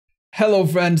Hello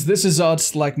friends, this is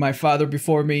Odds, like my father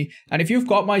before me, and if you've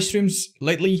caught my streams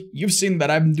lately, you've seen that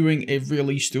I'm doing a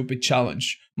really stupid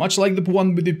challenge. Much like the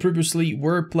one we did previously,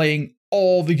 we're playing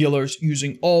all the killers,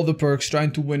 using all the perks,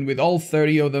 trying to win with all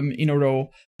 30 of them in a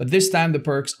row, but this time the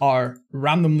perks are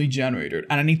randomly generated,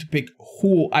 and I need to pick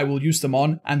who I will use them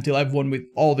on until I've won with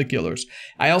all the killers.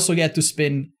 I also get to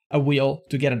spin a wheel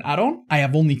to get an add-on. I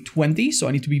have only 20, so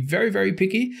I need to be very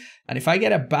picky. And if I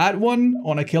get a bad one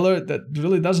on a killer that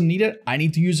really doesn't need it, I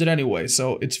need to use it anyway.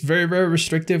 So it's very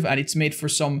restrictive, and it's made for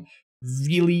some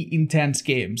really intense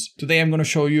games. Today I'm going to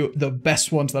show you the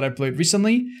best ones that I played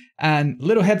recently. And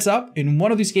little heads up, in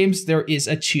one of these games there is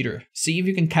a cheater. See if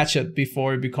you can catch it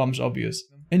before it becomes obvious.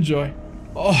 Enjoy.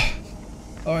 Oh,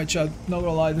 all right, Chad. Not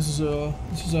gonna lie, this is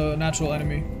a natural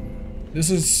enemy. This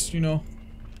is, you know,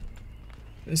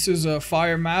 this is a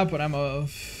fire map, but I'm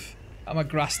a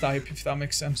grass type, if that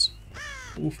makes sense.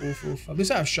 Oof. At least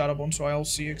I have shadow bomb, so I'll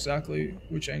see exactly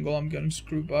which angle I'm getting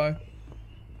screwed by.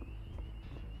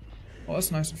 Oh,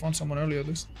 that's nice. I found someone earlier at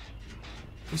least.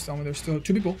 Please tell me there's still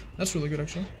 2 people. That's really good,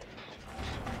 actually.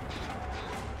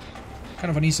 Kind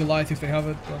of an easy light if they have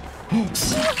it, but...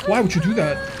 Why would you do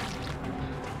that?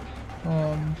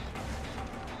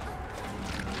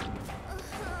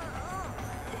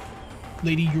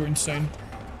 Lady, you're insane.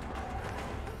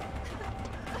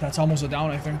 That's almost a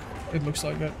down, I think. It looks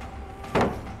like it.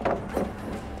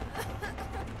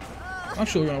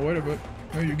 Actually, gonna wait a bit.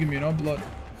 Maybe you give me enough blood.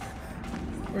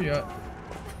 Where you at?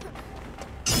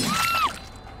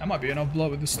 That might be enough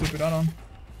blood with this stupid add-on.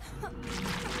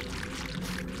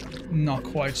 Not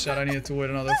quite shot. I needed to wait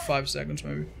another 5 seconds,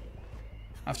 maybe.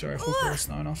 After I hook her, it's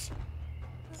not enough.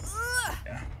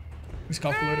 Yeah.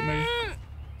 Miscalculated, maybe.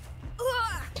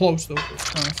 Close, though.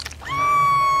 Nice.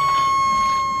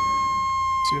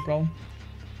 See the problem?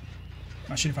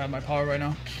 Imagine if I had my power right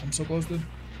now. I'm so close, dude.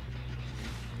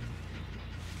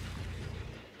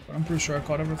 But I'm pretty sure I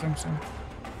caught everything, so...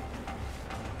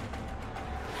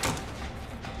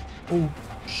 Oh,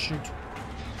 shoot.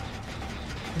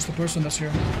 Where's the person that's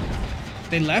here?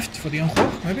 They left for the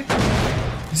unhook, maybe?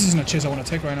 This isn't a chase I want to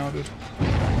take right now, dude.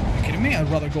 Are you kidding me? I'd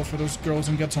rather go for those girls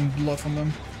and get some blood from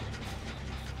them.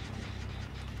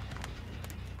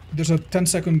 There's a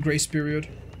 10-second grace period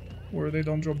where they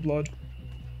don't drop blood.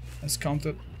 Let's count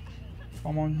it.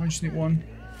 Come on, I just need 1.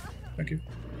 Thank you.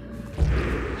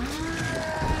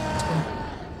 Let's go.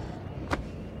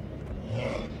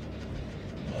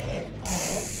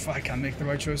 I can't make the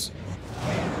right choice.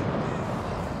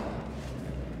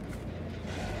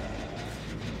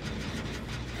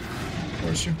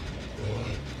 Where is she?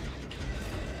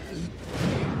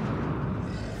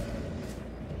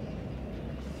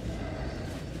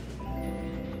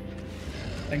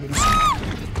 Thank goodness.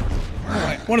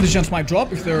 Alright, one of the gens might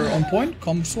drop if they're on point,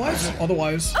 comms-wise.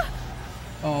 Otherwise,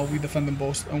 we defend them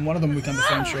both. And one of them we can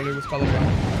defend surely with color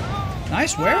brown.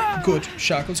 Nice, where? Good.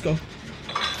 Shark, let's go.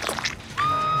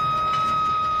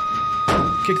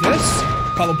 Kick this.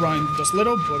 Color Brian does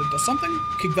little, but it does something.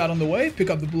 Kick that on the way. Pick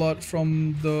up the blood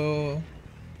from the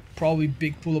probably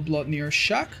big pool of blood near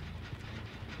Shack.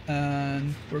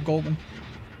 And we're golden.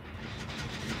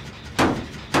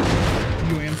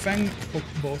 Yui and Feng hook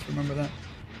both, remember that.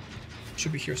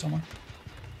 Should be here somewhere.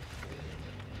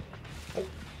 Oh.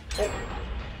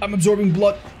 I'm absorbing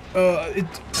blood.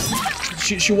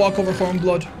 She walk over her own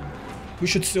blood. We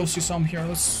should still see some here.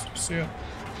 Let's see it.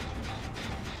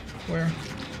 Where?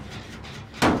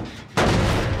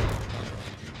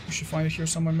 We should find it here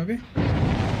somewhere, maybe.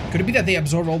 Could it be that they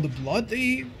absorb all the blood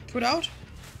they put out?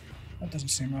 That doesn't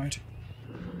seem right.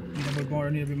 Need a bit more,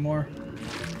 need a bit more.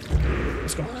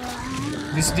 Let's go.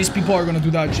 These people are gonna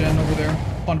do that gen over there.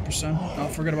 100%. No,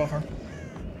 forget about her.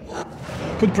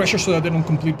 Put pressure so that they don't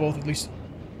complete both, at least.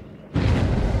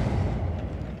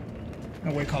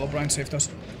 No way, Carl O'Brien saved us.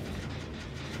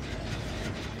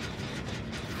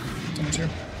 Someone's here.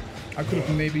 I could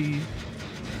have maybe...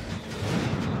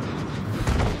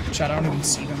 Chat, I don't even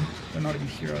see them. They're not even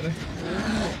here, are they?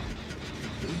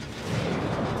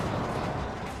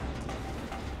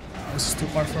 Oh, this is too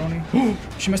far for Oni.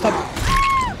 She messed up.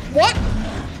 What?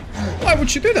 Why would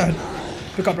she do that?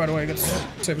 Pick up right away. Get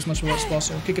save as much blood as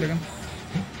possible. Kick it again.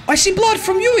 I see blood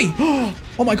from Yui.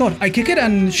 Oh my god! I kick it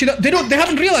and they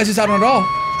haven't realized it's out at all.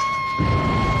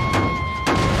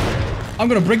 I'm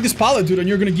gonna break this pallet, dude, and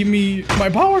you're gonna give me my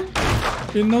power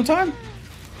in no time.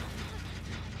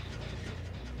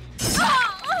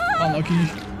 Unlucky.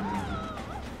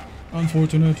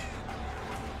 Unfortunate.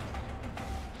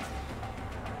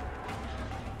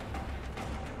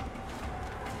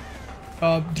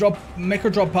 Make her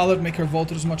drop pallet, make her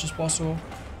vault it as much as possible.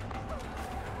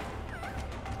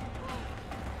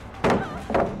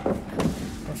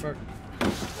 Perfect.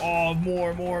 Oh,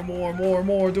 more.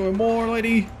 Doing more,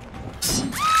 lady.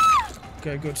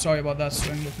 Okay, good. Sorry about that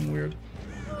swing looking weird.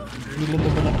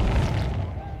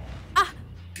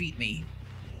 Feed me.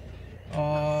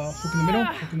 Hook in the middle.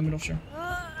 Hook in the middle, sure.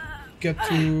 Get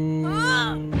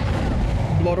to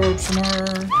blood orbs from her.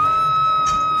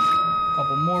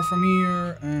 Couple more from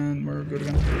here, and we're good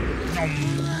again.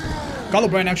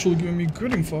 Calibrine actually giving me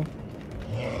good info.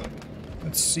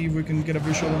 Let's see if we can get a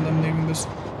visual on them naming this.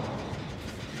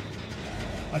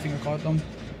 I think I caught them.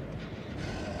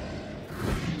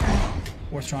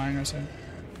 Worth trying, I say.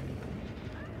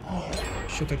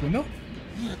 She'll take window.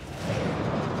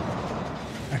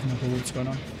 I have no clue what's going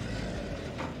on.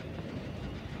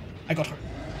 I got her.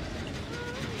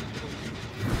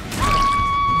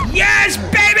 Yes,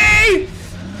 baby!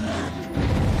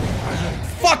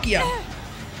 Fuck yeah!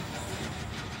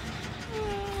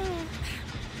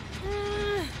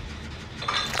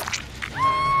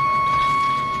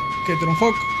 Okay, they don't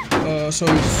fuck. So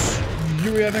it's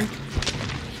Yuri, I think.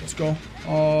 Let's go.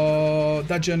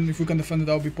 That gen, if we can defend it,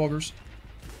 that would be poggers.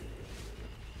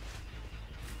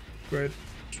 Great.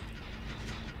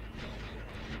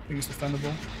 I think it's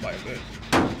defendable by a bit.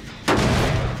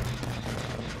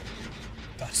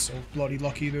 That's so bloody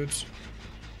lucky, dudes.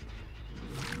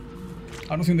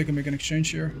 I don't think they can make an exchange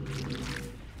here.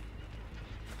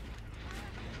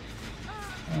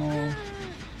 Oh.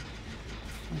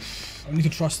 I need to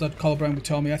trust that Calibrine would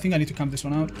tell me. I think I need to camp this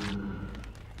one out.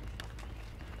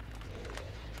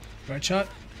 Right, chat?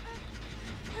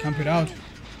 Camp it out.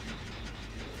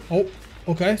 Oh,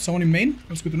 okay. Someone in main.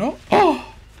 That's good to know.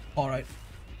 Oh! Alright.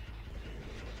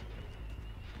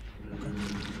 Okay.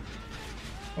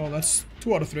 Oh, that's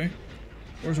 2 out of 3.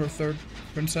 Where's our third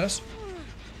princess?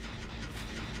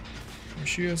 There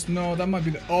she is. No, that might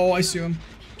be the... Oh, I see them.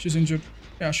 She's injured.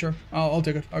 Yeah, sure. I'll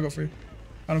take it. I'll go for you.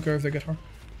 I don't care if they get her.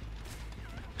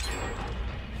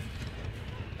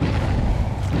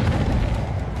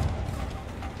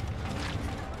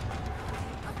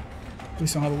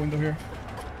 Please don't have a window here.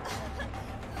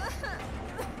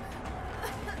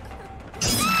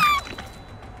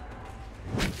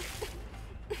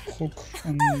 Hook.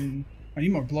 I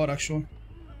need more blood, actually.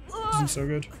 This isn't so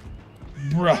good.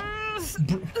 Bruh.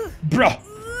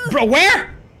 Bruh,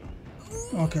 where?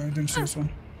 Okay, I didn't see this one.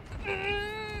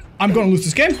 I'm gonna lose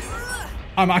this game.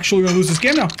 I'm actually gonna lose this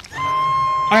game now.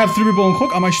 I have 3 people on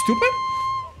hook. Am I stupid?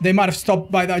 They might have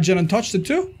stopped by that gen and touched it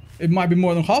too. It might be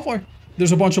more than halfway.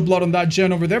 There's a bunch of blood on that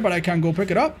gen over there, but I can't go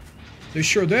pick it up. They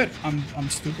sure did. I'm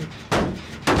stupid.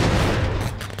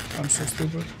 I'm so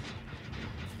stupid.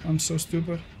 I'm so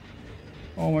stupid.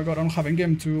 Oh my god, I don't have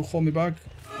in-game to hold me back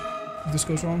if this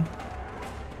goes wrong.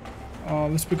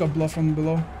 Let's pick up blood from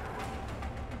below.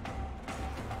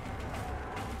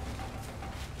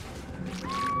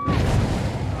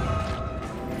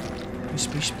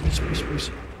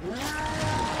 Please.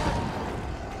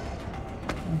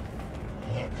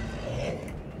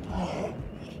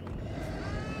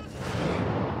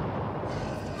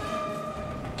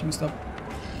 She messed up.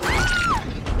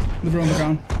 Leave her on the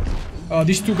ground.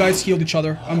 These 2 guys healed each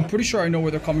other. I'm pretty sure I know where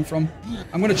they're coming from.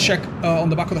 I'm gonna check on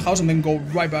the back of the house and then go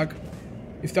right back.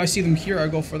 If I see them here, I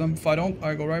go for them. If I don't,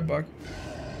 I go right back.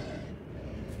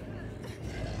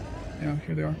 Yeah,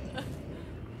 here they are.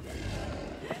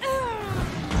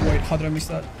 Wait, how did I miss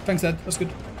that? Thanks, Dad. That's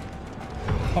good.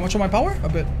 How much on my power? A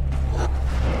bit.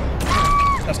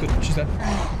 That's good. She's dead.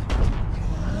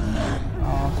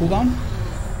 Cooldown.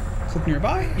 Hook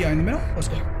nearby. Yeah, in the middle. Let's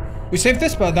go. We saved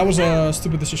this, but that was a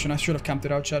stupid decision. I should have camped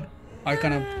it out, Chad. I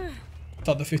kind of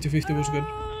thought the 50-50 was good.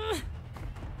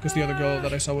 Because the other girl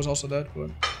that I saw was also dead,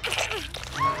 but...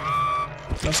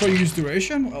 That's why you use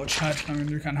duration? Well, Chad, I mean,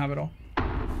 you can't have it all.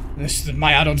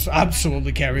 My add-ons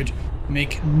absolutely carried.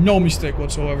 Make no mistake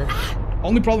whatsoever.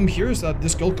 Only problem here is that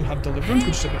this girl could have deliverance,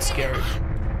 which is a bit scary.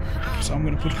 So I'm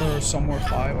gonna put her somewhere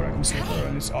high where I can see her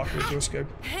and it's awkward to escape.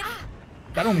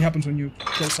 That only happens when you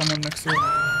kill someone next to her.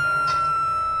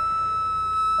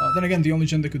 Then again, the only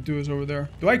gen they could do is over there.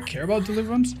 Do I care about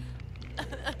deliverance?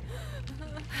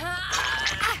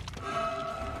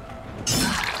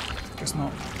 Guess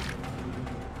not.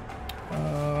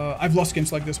 I've lost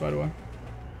games like this, by the way.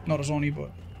 Not as Oni,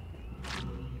 but...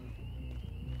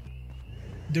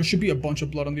 There should be a bunch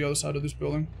of blood on the other side of this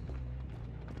building.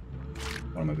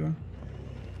 What am I doing?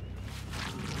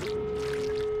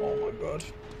 Oh my god.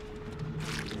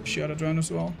 She had a drone as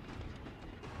well.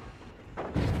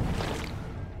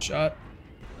 Chat.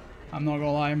 I'm not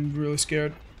gonna lie, I'm really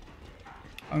scared.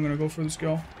 I'm gonna go for this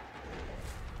girl.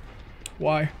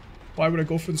 Why? Why would I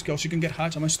go for this girl? She can get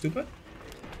hatched. Am I stupid?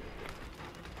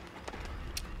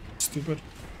 Stupid.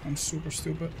 I'm super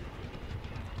stupid.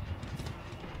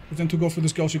 Pretend to go for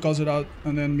this girl, she calls it out,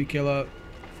 and then Michaela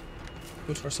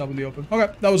puts herself in the open.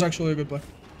 Okay, that was actually a good play.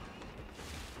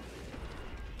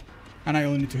 And I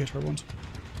only need to hit her once.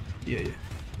 Yeah,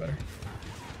 better.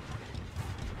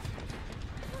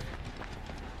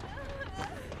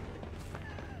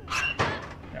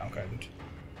 Yeah, okay, dude.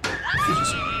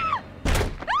 Jesus.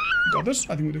 Got this?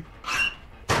 I think we do.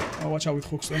 Oh, watch out with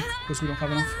hooks though, because we don't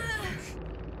have enough.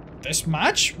 This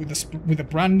match with a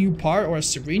brand new part or a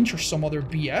syringe or some other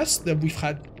BS that we've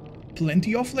had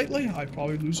plenty of lately, I'd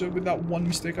probably lose it with that one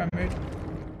mistake I made.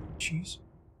 Jeez.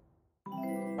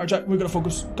 Alright, chat, we gotta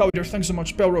focus. Cowder, thanks so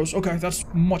much. Bell Rose. Okay, that's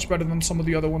much better than some of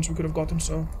the other ones we could have gotten,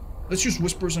 so let's use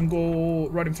Whispers and go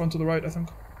right in front to the right, I think.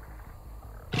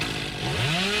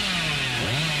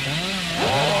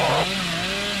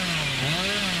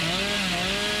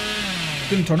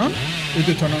 Didn't turn on? It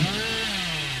did turn on.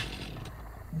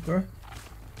 Okay.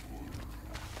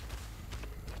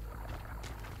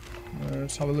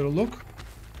 Let's have a little look.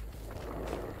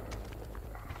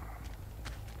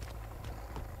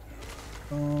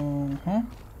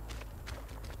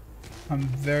 I'm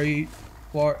very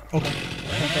far. Okay.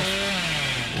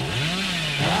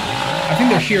 I think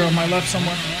they're here on my left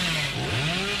somewhere.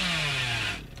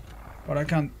 But I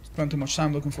can't spend too much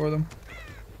time looking for them.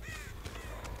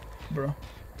 Bro.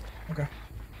 Okay.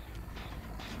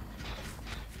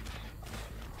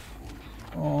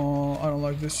 Oh, I don't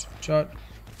like this chat.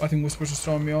 I think Whispers is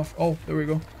throwing me off. Oh, there we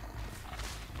go.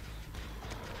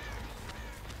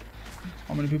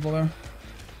 How many people there?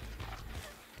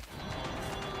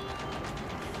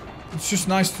 It's just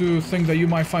nice to think that you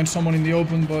might find someone in the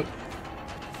open, but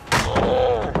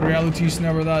reality is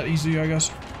never that easy, I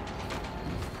guess.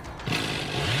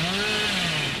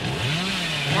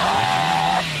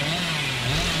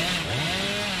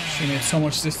 She made so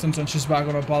much distance and she's back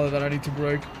on a pallet that I need to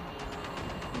break.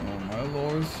 Oh my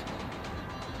lord.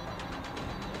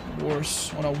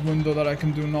 Worse on a window that I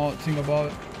can do nothing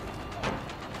about.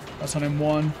 That's an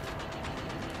M1.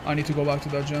 I need to go back to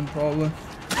that gen probably.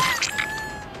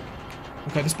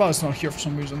 Okay, this pallet's not here for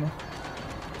some reason though.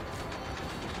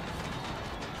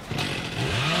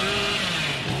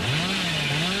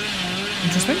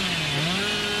 Interesting.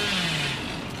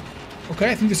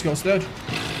 Okay, I think this girl's dead.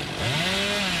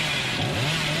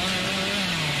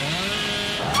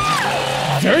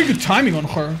 Very good timing on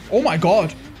her. Oh my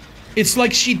god. It's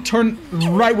like she turned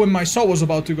right when my saw was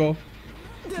about to go.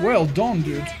 Well done,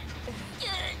 dude.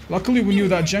 Luckily we knew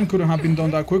that gen couldn't have been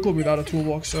done that quickly without a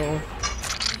toolbox, so...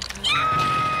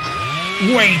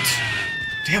 Wait!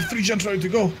 They have 3 gens ready to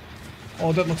go.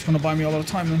 Oh, that looks gonna buy me a lot of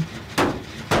time then.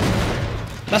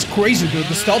 That's crazy, dude.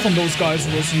 The stealth on those guys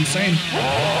was insane.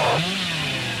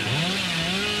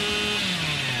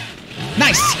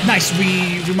 Nice! Nice!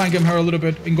 We mind game her a little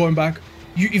bit in going back.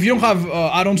 If you don't have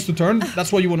add-ons to turn,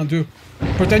 that's what you want to do.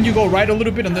 Pretend you go right a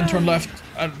little bit and then turn left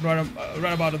right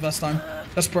about at that time.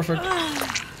 That's perfect.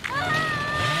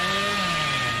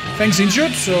 Fang's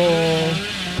injured, so...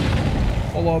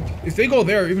 Hold up. If they go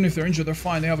there, even if they're injured, they're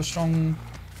fine. They have a strong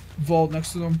vault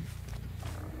next to them.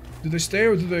 Do they stay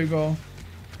or do they go?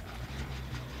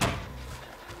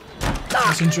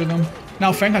 Let's injure them.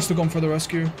 Now Fang has to come for the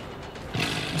rescue.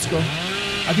 Let's go.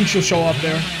 I think she'll show up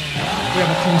there. We have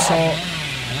a clean saw.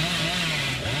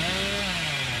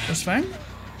 Where's Fang?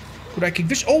 Could I kick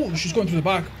this? Oh, she's going through the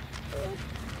back.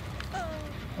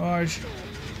 Alright.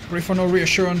 Ready for no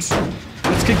reassurance.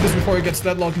 Let's kick this before it gets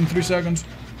deadlocked in 3 seconds.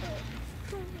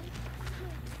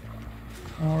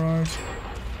 Alright.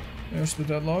 There's the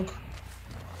deadlock.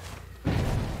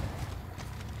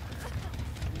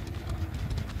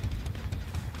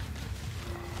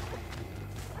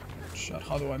 Shit,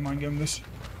 how do I mind game this?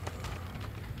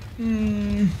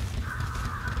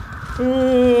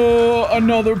 Oh,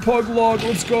 another pug log,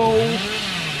 let's go.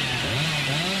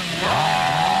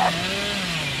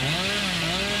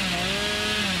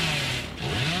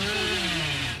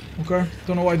 Okay,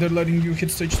 don't know why they're letting you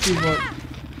hit stage 2, but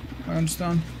I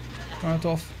understand. Turn it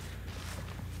off.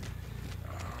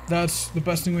 That's the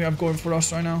best thing we have going for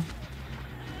us right now.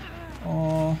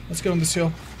 Let's get on this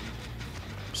hill.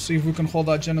 See if we can hold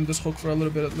that gen and this hook for a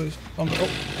little bit at least. Longer. Oh.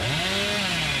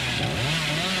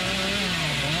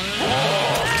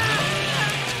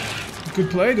 Good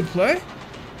play, good play.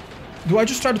 Do I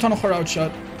just try to tunnel her out,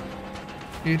 chat?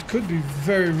 It could be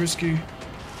very risky.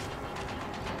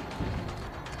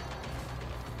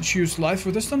 Did she use life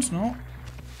for distance? No.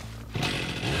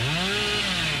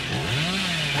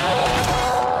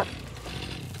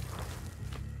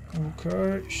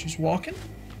 Okay, she's walking?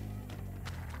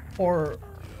 Or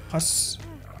has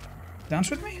dance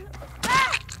with me?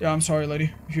 Yeah, I'm sorry,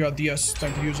 lady. If you got DS,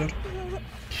 time to use it.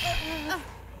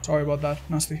 Sorry about that.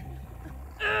 Nasty.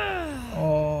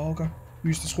 Oh, okay.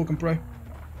 Use this hook and pray.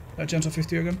 That gen's at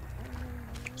 50 again.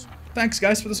 Thanks,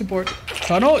 guys, for the support.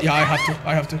 Tunnel? Yeah,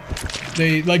 I have to.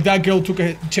 They, like, that girl took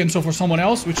a chainsaw for someone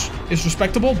else, which is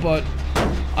respectable, but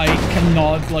I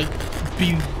cannot, like,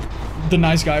 be the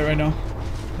nice guy right now.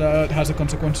 That has a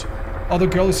consequence. Other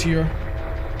girl is here.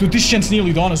 Dude, this gen's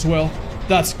nearly done as well.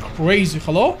 That's crazy.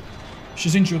 Hello?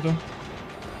 She's injured, though.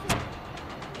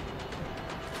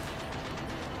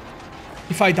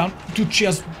 If I down... Dude, she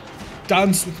has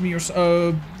danced with me or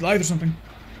lied or something.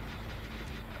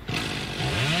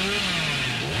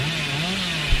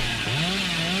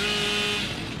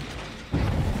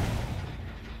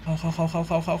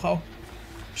 How?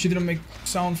 She didn't make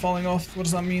sound falling off. What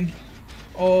does that mean?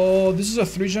 Oh, this is a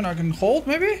 3-gen I can hold,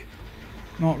 maybe?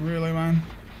 Not really, man.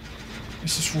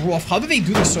 This is rough. How did they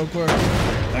do this so quick?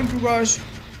 Thank you, guys.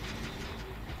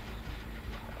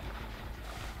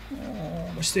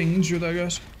 Oh, by staying injured, I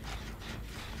guess.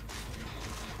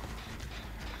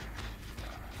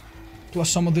 Plus,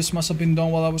 some of this must have been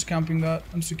done while I was camping that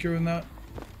and securing that.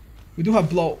 We do have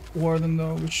Blood Warden,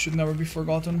 though, which should never be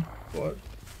forgotten. But...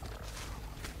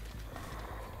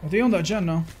 are they on that gen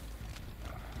now?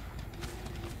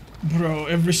 Bro,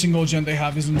 every single gen they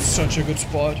have is in such a good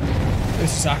spot.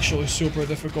 This is actually super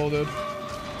difficult, dude.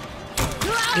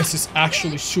 This is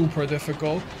actually super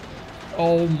difficult.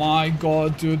 Oh my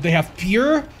god, dude. They have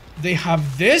Peer. They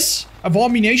have this.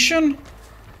 Abomination.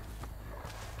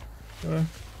 Okay.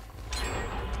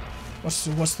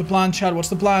 What's the plan, Chad? What's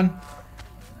the plan?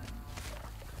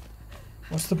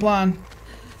 What's the plan?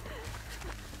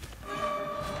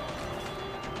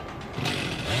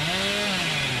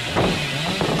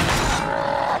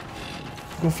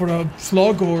 Go for the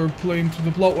slug or play into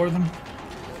the Blood Warden?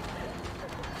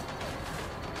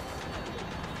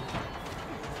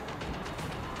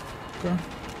 Okay.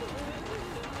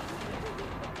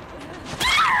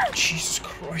 Jesus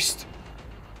Christ.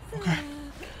 Okay.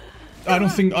 I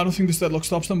don't think this deadlock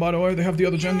stops them, by the way. They have the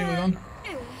other gen nearly done.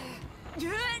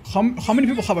 How many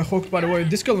people have I hooked, by the way?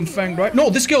 This kill and Fang, right? No,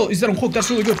 this kill is dead on hook.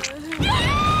 That's really good.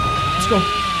 Let's go.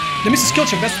 They missed a skill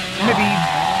check. That's maybe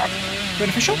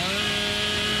beneficial.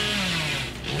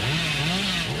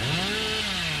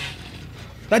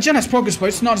 That gen has progress, but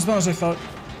it's not as long as I thought.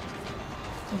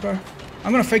 Okay.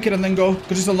 I'm gonna fake it and then go,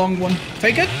 because it's a long one.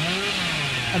 Fake it,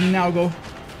 and now go.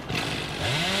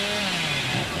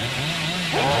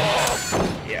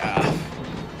 Yeah.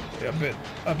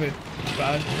 A bit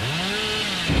bad.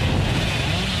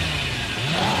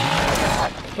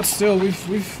 But still, we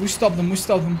stopped them.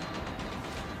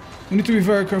 We need to be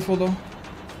very careful, though.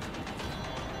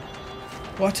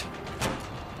 What?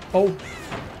 Oh.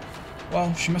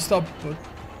 Wow, she messed up, but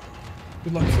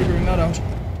good luck figuring that out.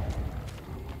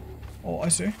 Oh, I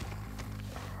see.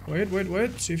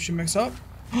 Wait. See if she makes up.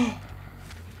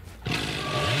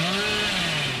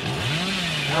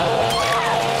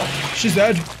 She's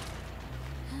dead.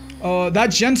 That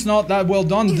gen's not that well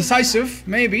done. Decisive,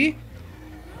 maybe.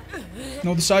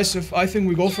 No, decisive. I think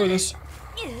we go for this.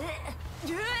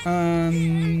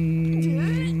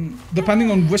 Depending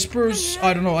on whispers,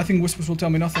 I don't know. I think whispers will tell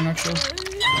me nothing, actually.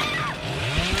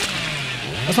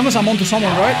 As long as I'm onto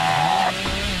someone, right?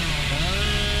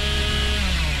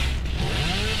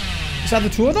 Is that the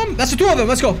two of them? That's the two of them.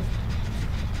 Let's go.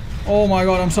 Oh my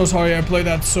god, I'm so sorry. I played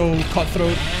that so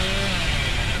cutthroat.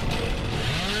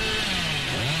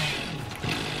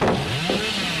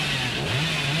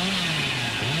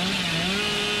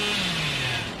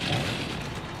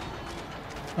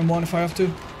 I'm one if I have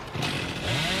to.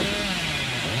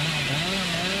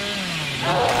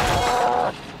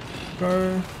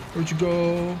 Okay, where'd you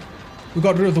go? We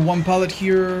got rid of the one pallet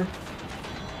here.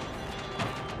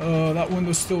 That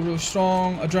window's still really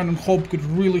strong. Adrenaline Hope could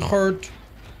really hurt.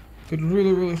 Could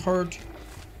really hurt.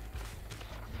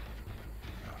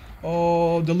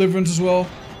 Oh, Deliverance as well.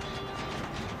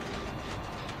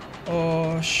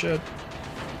 Oh, shit.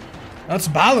 That's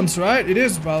balance, right? It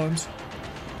is balance.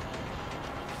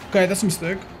 Okay, that's a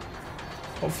mistake.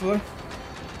 Hopefully.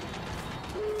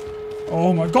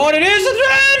 Oh my god, it is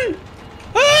Adrenaline!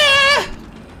 Ah!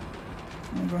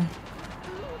 Okay.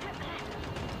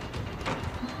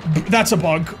 That's a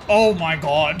bug. Oh my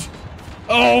god.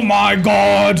 Oh my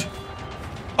god.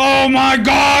 Oh my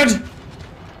god!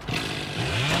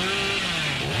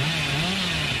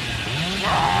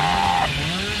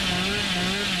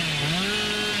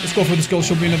 Let's go for the skill.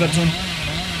 She'll be in the dead zone.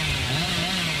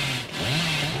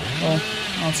 Oh,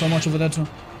 not so much of a dead zone.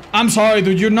 I'm sorry,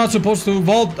 dude. You're not supposed to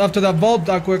vault after that vault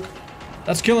that quick.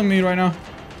 That's killing me right now.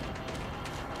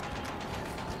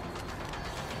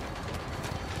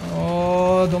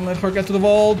 Oh, don't let her get to the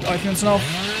vault. I think it's enough.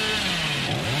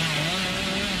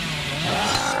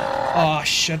 Oh,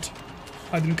 shit.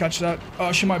 I didn't catch that.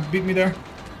 Oh, she might beat me there.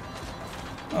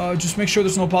 Just make sure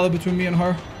there's no pallet between me and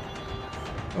her.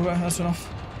 Okay, that's enough.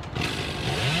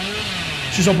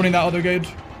 She's opening that other gate.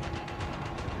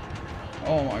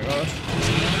 Oh my god.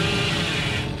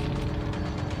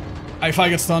 If I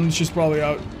get stunned, she's probably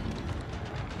out.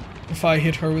 If I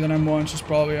hit her with an M1, she's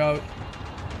probably out.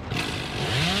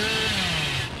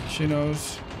 She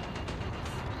knows.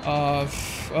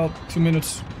 Well, 2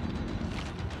 minutes.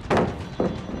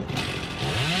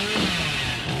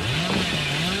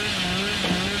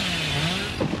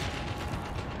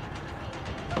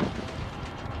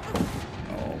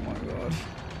 Oh my god.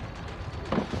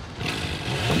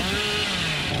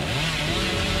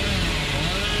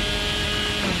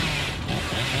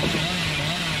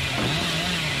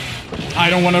 I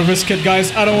don't want to risk it,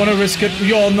 guys. I don't want to risk it.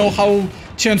 We all know how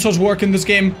chainsaws work in this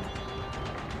game.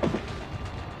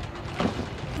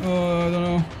 I don't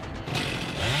know.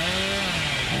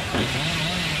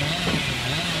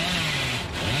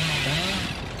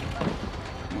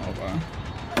 Okay.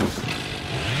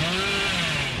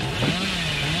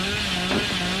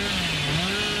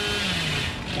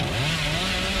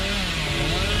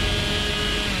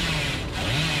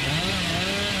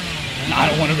 I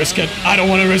don't want to risk it. I don't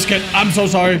want to risk it. I'm so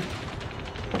sorry.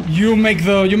 You make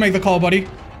the call, buddy.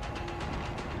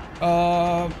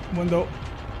 Window.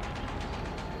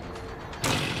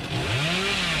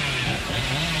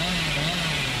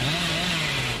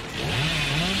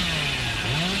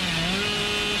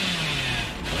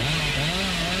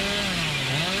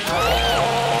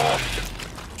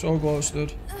 So close,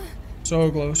 dude. So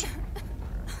close.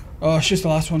 Oh, she's the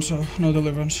last one, so no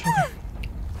deliverance. Okay.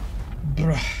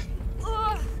 Bruh.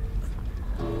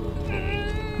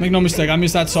 Make no mistake, I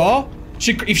missed that saw.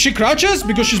 If she crouches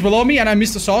because she's below me and I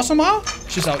missed the saw somehow,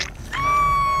 she's out.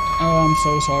 Oh, I'm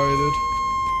so sorry, dude.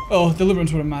 Oh,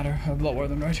 deliverance wouldn't matter. I have a lot more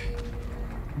than right.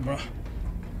 Bruh.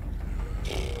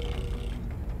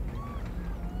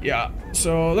 Yeah,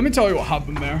 so let me tell you what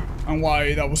happened there and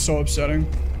why that was so upsetting.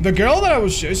 The girl that I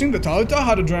was chasing, the Talita,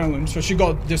 had adrenaline, so she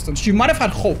got distance. She might have had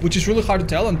hope, which is really hard to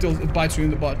tell until it bites you in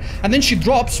the butt. And then she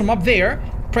drops from up there,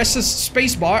 presses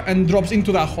spacebar, and drops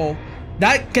into that hole.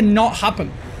 That cannot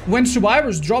happen. When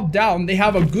survivors drop down, they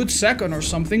have a good second or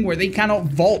something where they cannot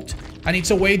vault. And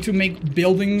it's a way to make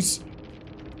buildings...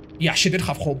 Yeah, she did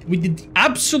have hope. We did the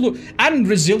absolute... And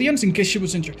resilience in case she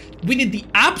was injured. We did the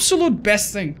absolute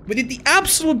best thing. We did the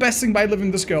absolute best thing by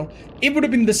living this girl. It would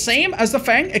have been the same as the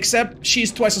Fang, except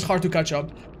she's twice as hard to catch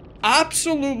up.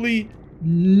 Absolutely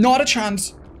not a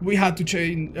chance we had to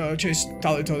chase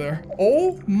Talito there.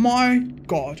 Oh my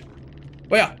god.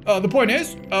 But yeah, the point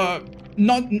is,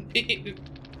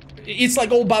 it's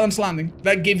like all balanced landing.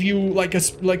 That give you like a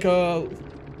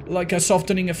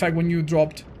softening effect when you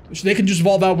dropped. So they can just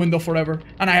vault that window forever.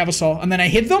 And I have a saw. And then I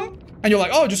hit them. And you're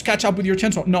like, oh, just catch up with your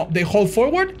chainsaw. No, they hold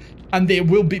forward. And they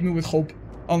will beat me with hope.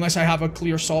 Unless I have a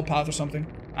clear saw path or something.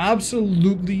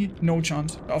 Absolutely no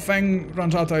chance. Fang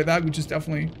runs out like that, which is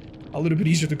definitely a little bit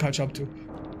easier to catch up to.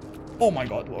 Oh my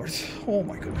god, Lord. Oh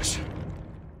my goodness.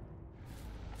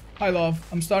 Hi, love.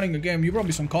 I'm starting a game. You brought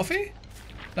me some coffee?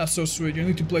 That's so sweet. You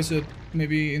need to place it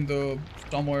maybe in the...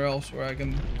 somewhere else where I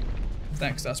can...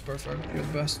 Thanks, that's perfect. You're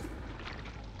the best.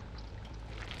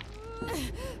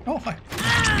 Oh, hi.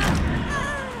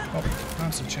 Oh,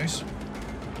 that's a chase.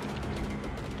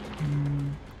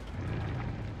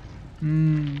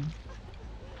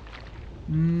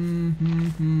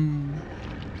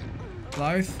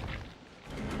 Blythe.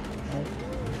 Oh.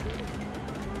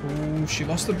 Oh, she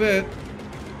lost a bit.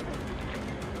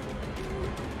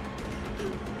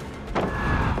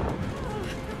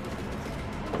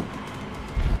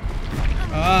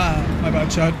 Ah, my bad,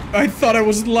 Chad. I thought I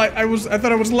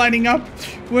was lining up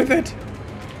with it.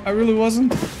 I really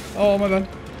wasn't. Oh, my bad.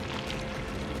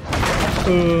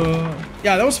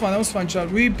 Yeah, that was fun. That was fun,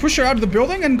 Chad. We pushed her out of the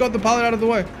building and got the pallet out of the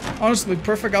way. Honestly,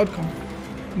 perfect outcome.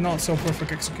 Not so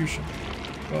perfect execution.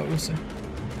 But we'll see.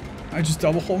 I just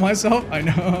double hole myself. I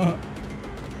know.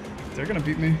 They're gonna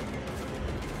beat me.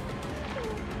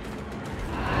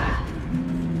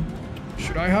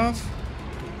 Should I have?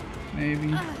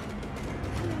 Maybe.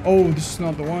 Oh, this is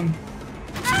not the one.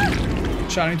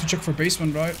 Chad, I need to check for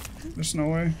basement, right? There's no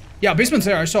way. Yeah, basement's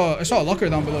there. I saw a locker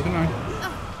down below, didn't I?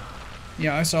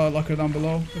 Yeah, I saw a locker down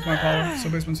below with my power, so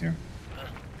basement's here.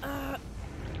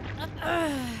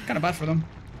 Kinda bad for them.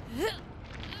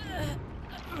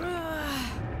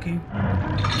 Okay.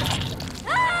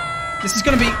 This is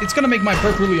it's gonna make my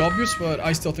perk really obvious, but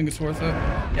I still think it's worth it.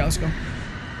 Yeah, let's go.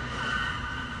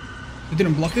 It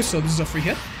didn't block this, so this is a free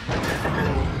hit.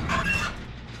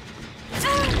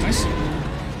 Nice.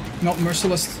 Not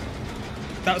merciless.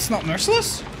 That's not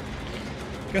merciless?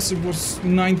 Guess it was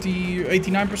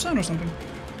 89% or something.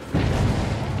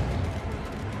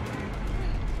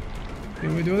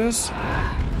 Did we do this?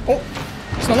 Oh!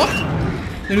 It's not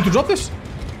locked! They need to drop this.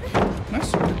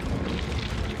 Nice.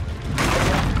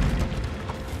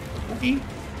 Okay.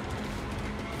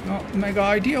 Not mega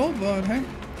ideal, but hey,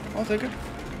 I'll take it.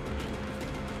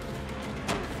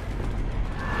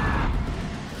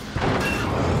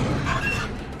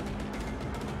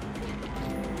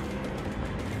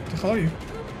 What the hell are you?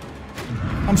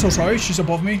 I'm so sorry, she's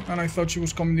above me, and I thought she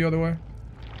was coming the other way.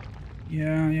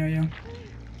 Yeah.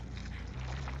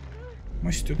 Am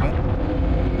I stupid?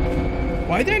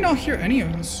 Why did I not hear any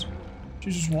of this? She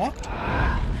just walked?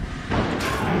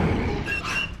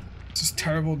 This is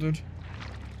terrible, dude.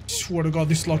 I swear to God,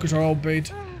 these lockers are all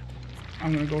bait.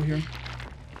 I'm gonna go here.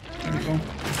 There we go.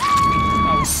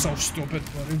 That was so stupid,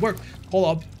 but it worked. Hold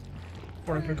up.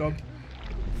 Before I pick up.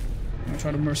 I'm gonna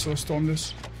try to merciless storm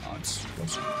this. Oh, it's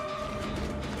close.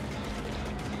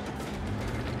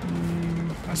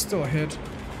 That's still a hit.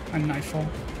 And nightfall.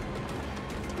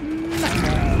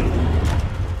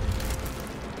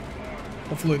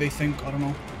 Hopefully they think, I don't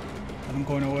know, that I'm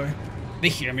going away. They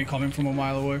hear me coming from a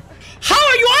mile away. How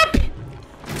are you up?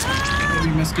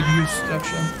 Maybe must get used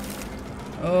actually.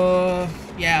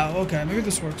 Yeah, okay, maybe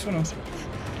this works, who knows.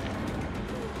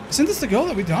 Isn't this the girl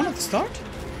that we done at the start?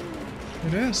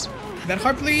 It is. That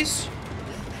heart, please.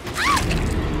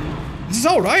 This is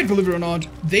alright, believe it or not.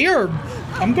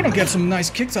 I'm gonna get some nice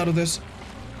kicks out of this.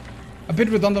 A bit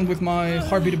redundant with my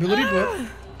heartbeat ability, but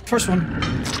first one,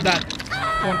 that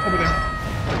one over there.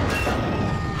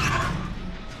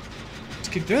 Let's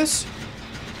kick this.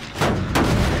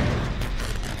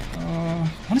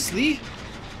 Honestly,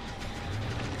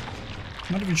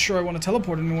 I'm not even sure I want to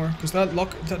teleport anymore because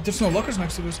there's no lockers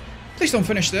next to this. Please don't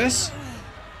finish this.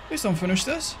 Please don't finish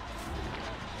this.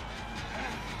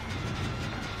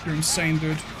 You're insane,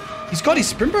 dude. He's got his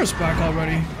sprint burst back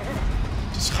already.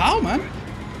 Just how, man?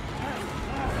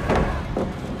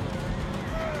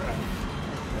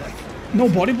 No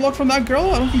body block from that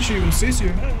girl? I don't think she even sees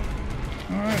you.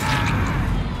 Alright.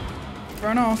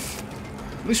 Fair enough.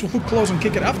 At least we'll hook close and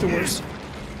kick it afterwards.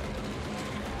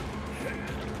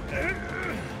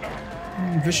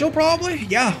 Visual probably?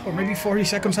 Yeah, or maybe 40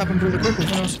 seconds happened really quickly,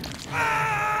 who knows?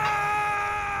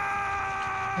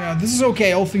 Yeah, this is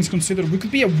okay, all things considered. We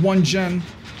could be at 1 gen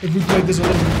if we played this a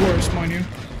little bit worse, mind you.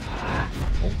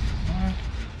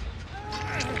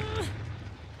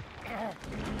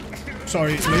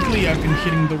 Sorry, lately I've been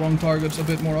hitting the wrong targets a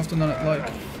bit more often than I'd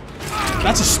like.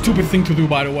 That's a stupid thing to do,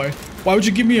 by the way. Why would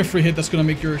you give me a free hit that's gonna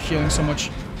make your healing so much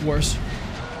worse?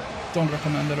 Don't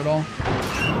recommend it at all.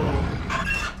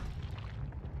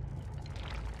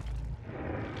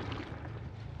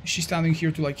 Is she standing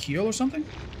here to like heal or something?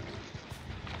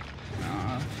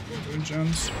 Nah, doing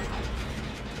gems.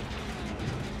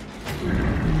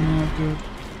 Not good.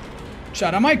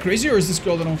 Chat, am I crazy or is this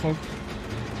girl that don't fuck?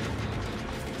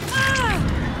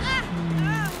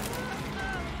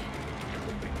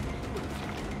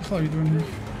 What are you doing here?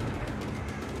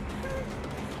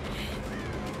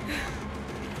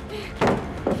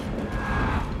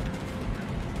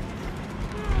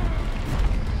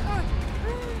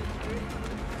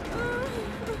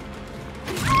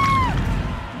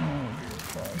 Oh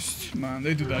Christ, man,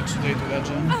 they do that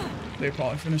gen. They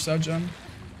probably finish that gen.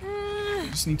 They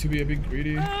just need to be a bit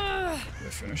greedy. They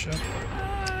finish it.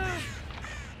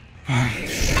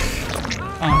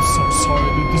 I'm so sorry,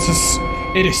 dude.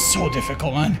 It is so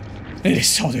difficult, man. It is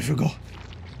so difficult.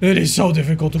 It is so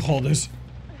difficult to hold this.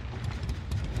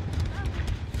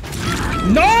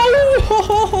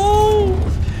 No!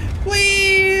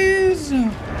 Please!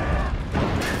 I'll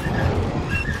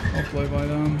play by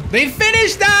them. They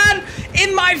finished that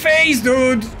in my face,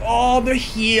 dude. Oh, the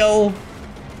heal.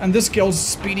 And this kill's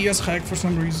speedy as heck for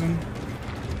some reason.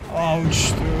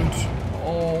 Ouch, dude.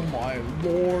 Oh my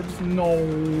lord, no.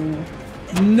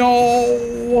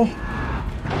 No!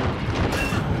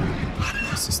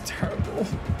 This is terrible.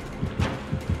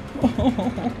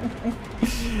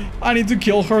 I need to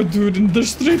kill her, dude, and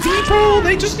there's 3 people!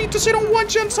 They just need to sit on 1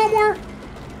 gen somewhere!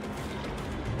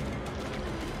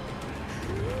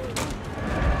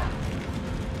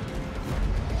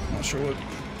 Not sure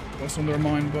what's on their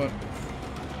mind, but...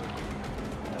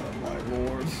 Oh my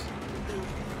lord.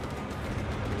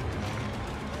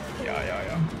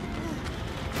 Yeah.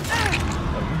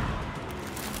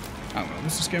 I'm gonna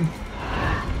lose this game.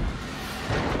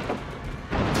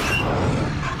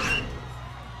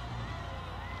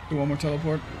 Do one more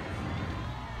teleport.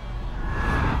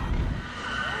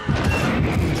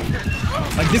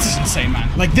 Like, this is insane, man.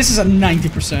 Like, this is a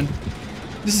 90%.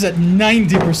 This is at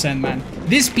 90%, man.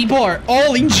 These people are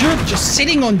all injured, just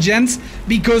sitting on gens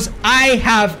because I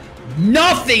have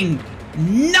nothing.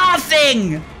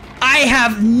 Nothing. I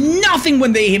have nothing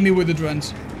when they hit me with the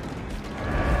drones.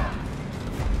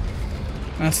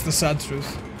 That's the sad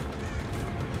truth.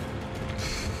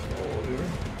 Oh, dear.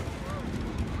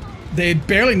 They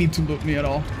barely need to loot me at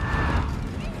all.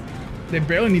 They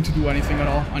barely need to do anything at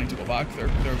all. I need to go back. They're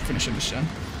finishing this gen.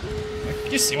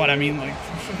 Like, you see what I mean? Like,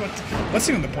 what's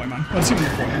even the point, man? What's even the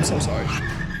point? I'm so sorry.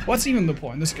 What's even the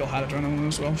point? This girl had adrenaline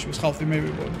as well. She was healthy, maybe,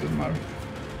 but it didn't matter.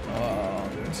 Oh,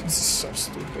 this is so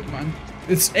stupid, man.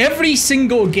 It's every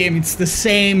single game. It's the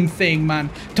same thing, man.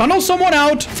 Tunnel someone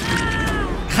out.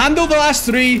 Handle the last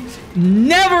 3.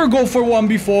 Never go for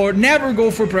 1v4. Never go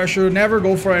for pressure. Never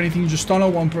go for anything. Just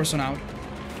tunnel one person out.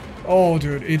 Oh,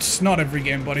 dude, it's not every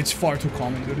game, but it's far too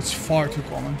common, dude. It's far too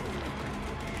common.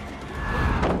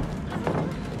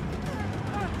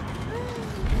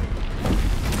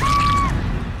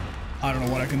 I don't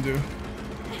know what I can do.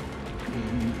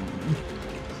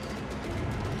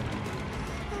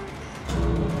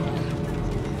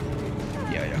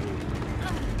 Yeah.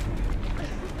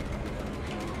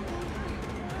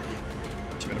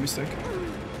 She made a mistake.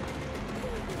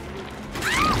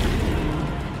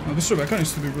 Oh, this Rebecca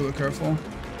needs to be really careful.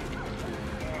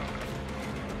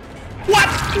 What?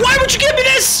 Why would you give me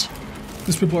this?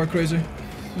 These people are crazy.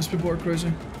 These people are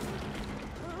crazy.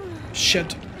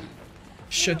 Shit.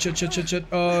 Shit.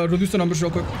 Reduce the numbers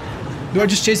real quick. Do I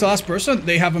just chase the last person?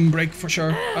 They have him break for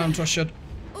sure. I don't trust shit.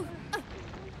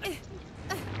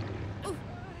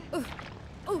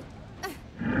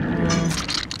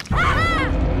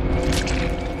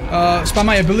 Spam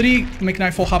my ability, make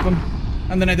nightfall happen.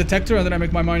 And then I detect her, and then I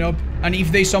make my mine up. And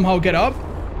if they somehow get up,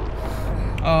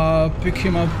 pick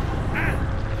him up.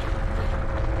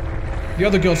 The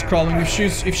other girl's crawling.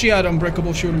 If she had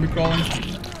Unbreakable, she wouldn't be crawling.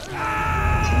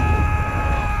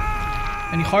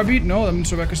 Any heartbeat? No, that means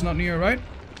Rebecca's not near, right?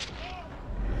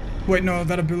 Wait, no,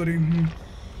 that ability.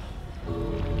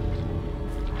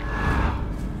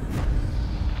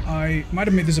 I might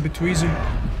have made this a bit too easy.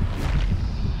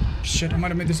 Shit, I might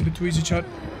have made this a bit too easy, chat.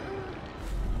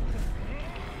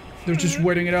 They're just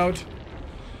waiting it out.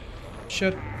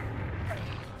 Shit.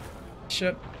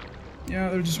 Yeah,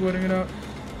 they're just waiting it out.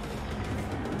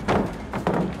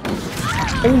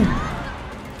 Oh!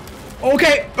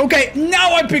 Okay,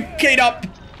 now I pick Kate up!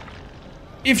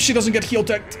 If she doesn't get heal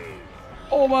teched.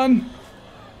 Oh, man.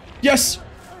 Yes,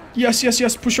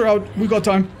 push her out. We got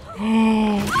time.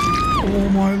 Oh,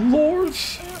 my lord.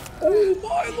 Oh,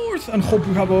 my lord. And hope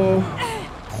we have a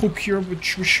hook here,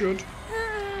 which we should.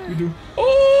 We do.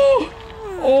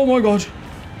 Oh my god.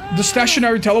 The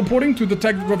stationary teleporting to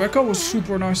detect Rebecca was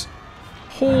super nice.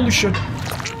 Holy shit.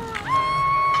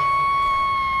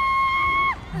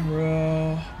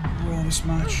 Bro, this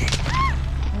match.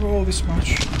 This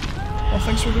match. Oh,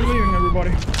 thanks for leaving,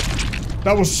 everybody.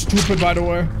 That was stupid, by the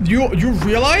way. You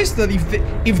realize that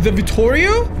if the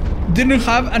Vittorio didn't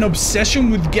have an obsession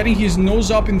with getting his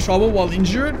nose up in trouble while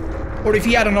injured, or if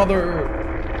he had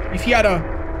if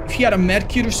he had a med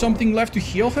kit or something left to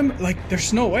heal him, like,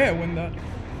 there's no way I win that.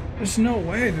 There's no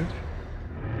way, dude.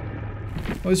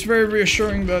 Well, it's very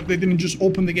reassuring that they didn't just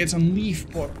open the gates and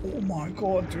leave, but oh my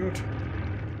god, dude.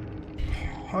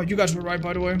 Oh, you guys were right,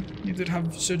 by the way. You did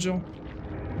have Sigil.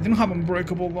 You didn't have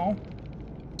Unbreakable, though.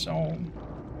 So,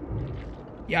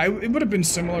 yeah, it would have been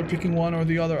similar picking one or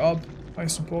the other up, I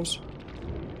suppose.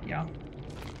 Yeah.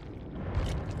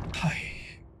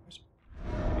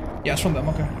 Yeah, it's from them,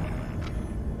 okay.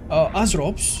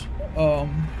 Azarov's.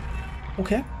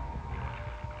 Okay.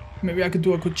 Maybe I could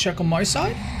do a quick check on my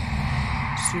side.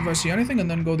 See if I see anything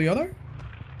and then go the other.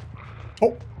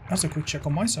 Oh, that's a quick check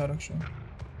on my side, actually.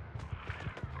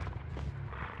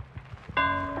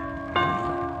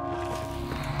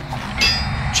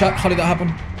 Chat, how did that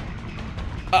happen?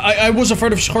 I was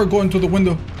afraid of her going to the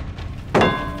window.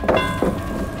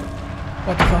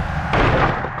 What the hell?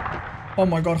 Oh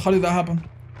my god, how did that happen?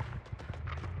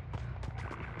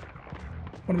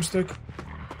 What a mistake.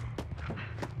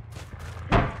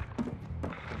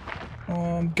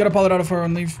 Get a pallet out of her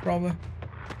and leave, probably.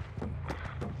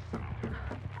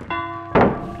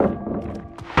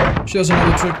 She has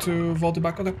another trick to vault it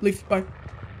back. Okay, leave, bye.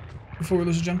 Before we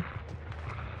lose a gen.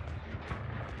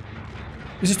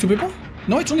 Is this 2 people?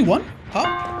 No, it's only 1? Huh?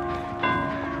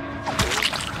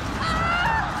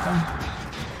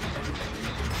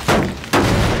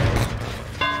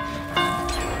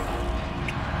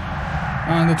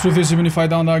 And the truth is, even if I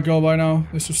down that girl by now,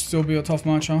 this would still be a tough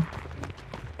match, huh?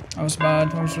 That was bad.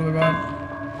 That was really bad.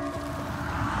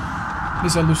 At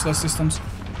least I lose less systems.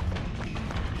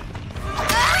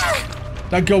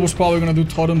 That girl was probably gonna do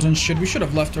totems and shit. We should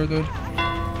have left her, dude.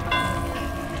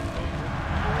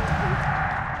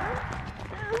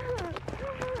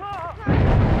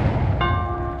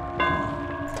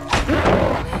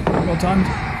 Well timed.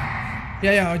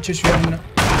 Yeah, I'll chase you in a minute.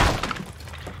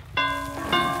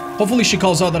 Hopefully she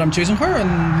calls out that I'm chasing her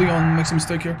and Leon makes a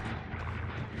mistake here.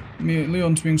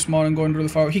 Leon's being smart and going really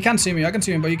far. He can't see me. I can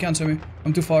see him, but he can't see me.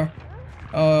 I'm too far.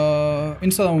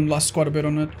 Insta-down lasts quite a bit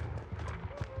on it.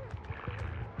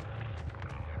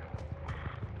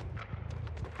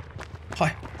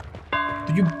 Hi.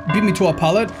 Did you beat me to a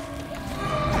pallet?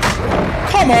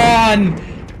 Come on!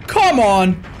 Come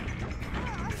on!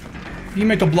 You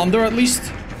make a blunder at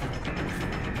least?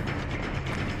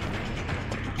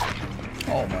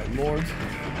 Oh my lord.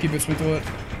 He beats me to it.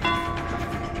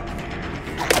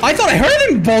 I thought I heard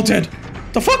him bolted!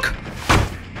 The fuck?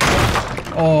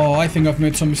 Oh, I think I've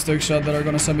made some mistakes that are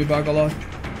gonna send me back a lot.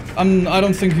 I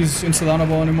don't think he's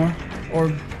insta-downable anymore.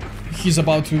 Or he's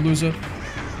about to lose it.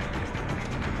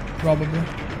 Probably.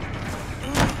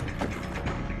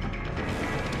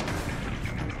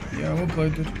 Yeah, we'll play,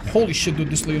 dude. Holy shit, dude,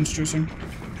 this Leon's juicing.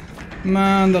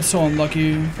 Man, that's so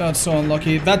unlucky. That's so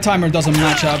unlucky. That timer doesn't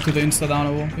match up to the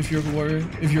insta-downable, if you're worried,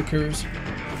 if you're curious.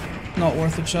 Not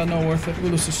worth it, chat, not worth it. We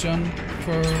lose this gen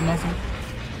for nothing.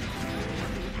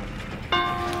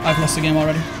 I've lost the game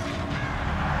already.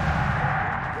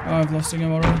 I've lost the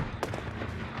game already.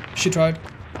 She tried.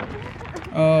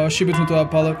 She beat me to that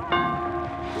pallet.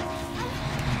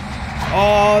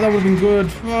 Oh, that would've been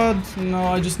good, but no,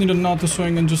 I just needed not to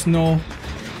swing and just know.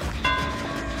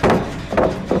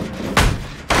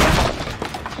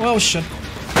 Well, shit.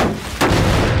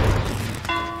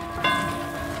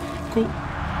 Cool.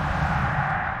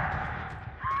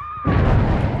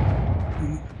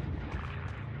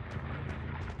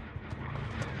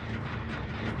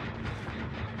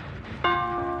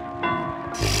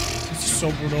 This is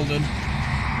so brutal, dude.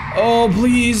 Oh,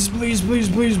 please, please, please,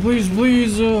 please, please,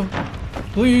 please,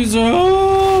 please,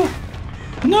 no!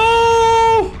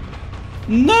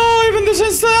 No, even this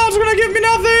insta-down's gonna give me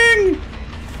nothing!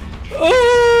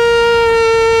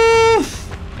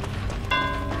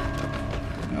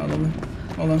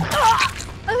 Hold on.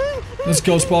 This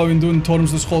girl's probably been doing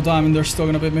totems this whole time and they're still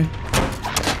gonna beat me.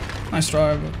 Nice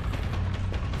try, but...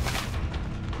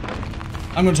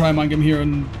 I'm gonna try a mind game here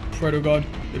and pray to God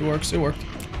it works. It worked.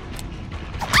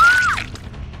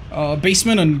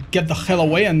 Basement and get the hell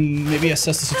away and maybe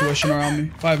assess the situation around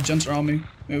me. If I have gents around me,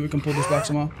 maybe we can pull this back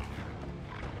somehow.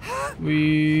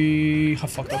 We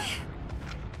have fucked up.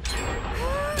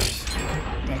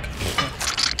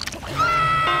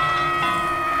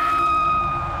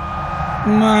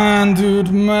 Man,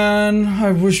 dude, man.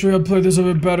 I wish we had played this a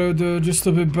bit better, dude. Just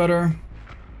a bit better.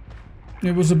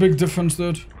 It was a big difference,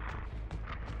 dude.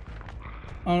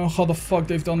 I don't know how the fuck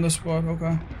they've done this, but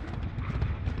okay.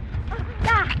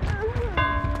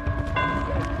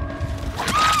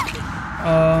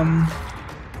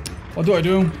 What do I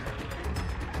do?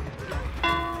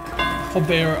 Hope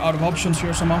they are out of options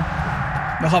here somehow.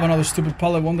 They'll have another stupid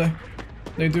pallet one day.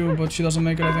 They do, but she doesn't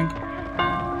make it, I think.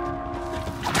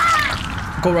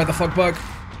 Go right the fuck back.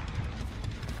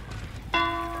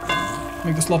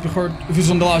 Make the sloppy hurt. If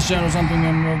he's on the last gen or something,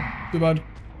 then well, too bad.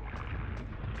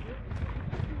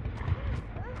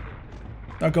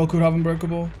 That girl could have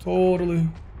unbreakable. Totally.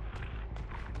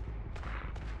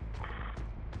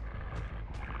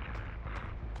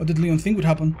 What did Leon think would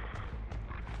happen?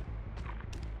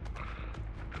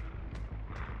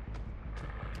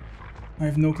 I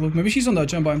have no clue. Maybe she's on that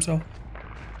gen by himself.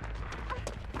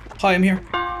 Hi, I'm here.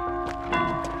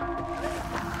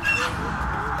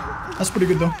 That's pretty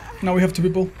good though. Now we have two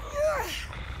people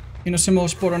in a similar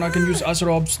spot and I can use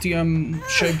Azarov's TM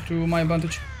shape to my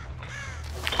advantage.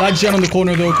 That gen on the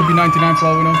corner though could be 99 for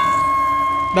all we know.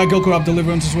 That girl could have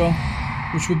deliverance as well,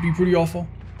 which would be pretty awful.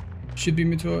 She'd beat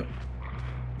me to it.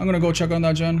 I'm gonna go check on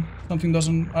that gen. Something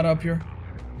doesn't add up here.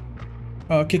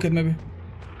 Kick it maybe.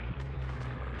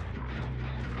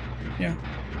 Yeah.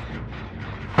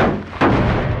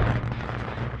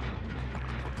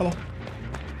 Hello.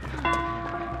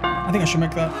 I think I should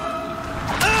make that.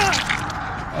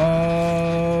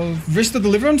 Risk the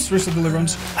deliverance? Risk the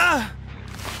deliverance.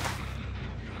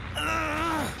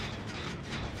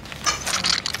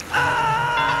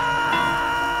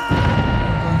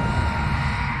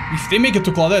 If they make it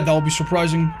to Claudette, that will be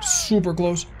surprising. Super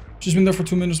close. She's been there for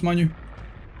 2 minutes, mind you.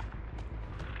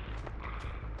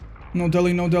 No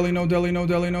deli, no deli, no deli, no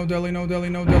deli, no deli, no deli,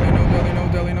 no deli, no deli, no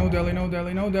deli, no deli, no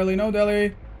deli, no deli, no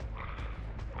deli.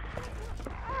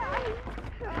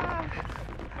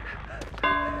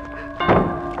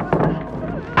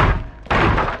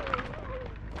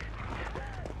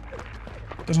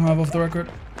 Doesn't have off the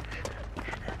record.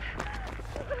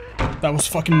 That was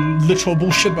fucking literal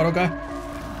bullshit, but okay.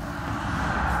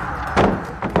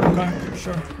 Okay,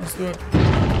 sure, let's do it.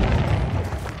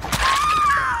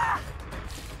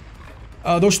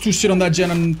 Those two sit on that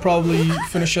gen and probably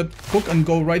finish it. Hook and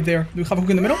go right there. Do we have a hook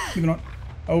in the middle? Maybe not.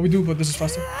 Oh, we do, but this is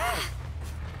faster.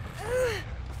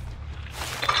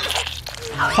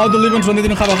 How the Libans when they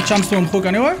didn't have a chance to unhook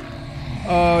anyway?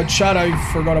 Chat, I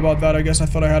forgot about that. I guess I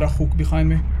thought I had a hook behind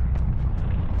me.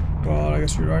 But I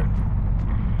guess you're right.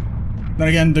 Then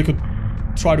again, they could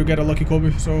try to get a lucky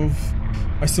Kobe, so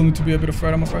I still need to be a bit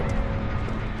afraid, I'm afraid.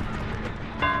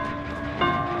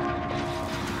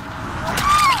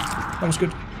 That was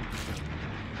good.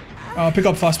 Pick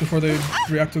up fast before they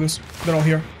react to this. They're all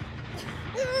here.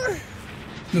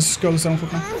 Let's go this down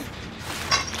quick now.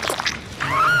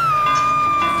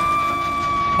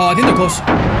 I think they're close.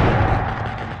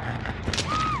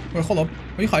 Wait, hold up.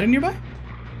 Are you hiding nearby?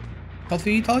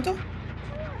 Healthy Talita?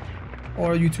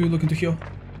 Or are you two looking to heal?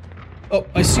 Oh,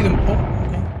 I see them. Oh,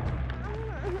 okay.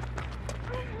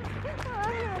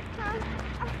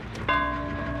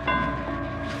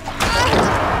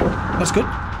 That's good.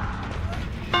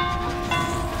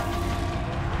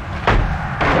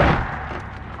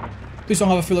 Please don't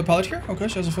have a filler pallet here. Okay,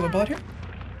 she has a filler pallet here.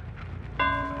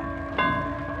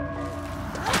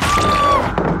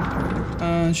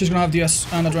 And she's gonna have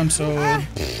DS and Adren, so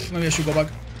maybe I should go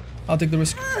back. I'll take the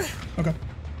risk. Okay.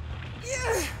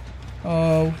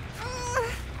 Oh.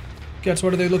 Gets,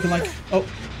 what are they looking like? Oh.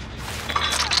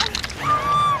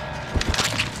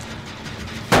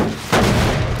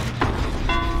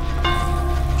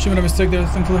 She made a mistake there,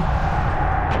 thankfully.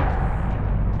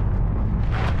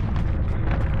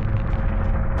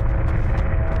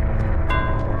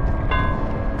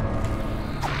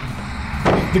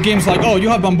 The game's like, oh, you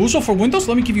have bamboozle for Windows?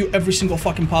 Let me give you every single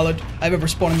fucking pallet I've ever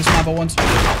spawned in this map at once.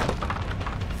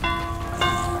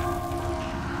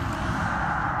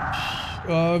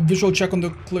 Visual check on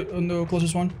the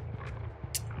closest one.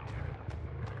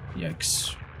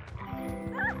 Yikes.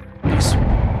 Nice.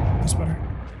 That's better.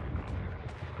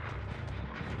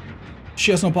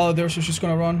 She has no pallet there, so she's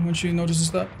gonna run when she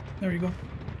notices that. There you go.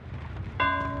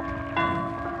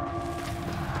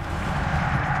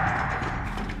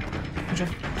 Good job.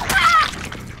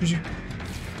 GG.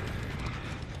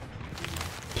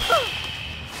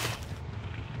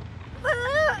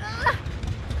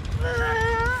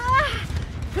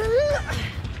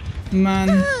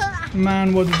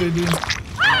 Man, what did they do?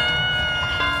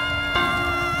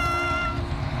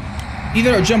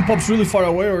 Either a gem pops really far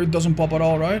away or it doesn't pop at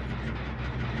all, right?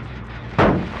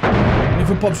 And if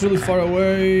it pops really far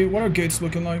away, what are gates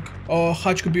looking like? Oh,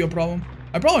 hatch could be a problem.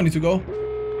 I probably need to go.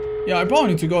 Yeah, I probably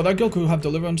need to go. That girl could have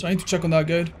deliverance. I need to check on that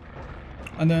gate.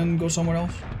 And then go somewhere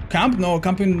else. Camp? No,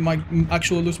 camping might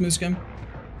actually lose me this game.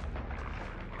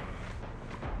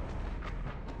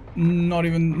 Not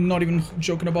even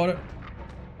joking about it.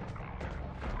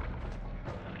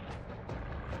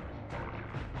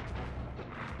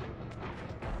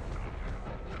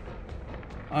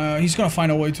 He's gonna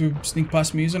find a way to sneak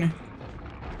past me, isn't he?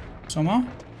 Somehow?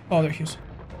 Oh, there he is.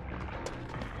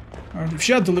 Alright, if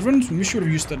she had deliverance, we should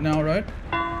have used it now, right?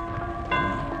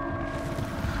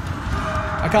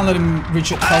 I can't let him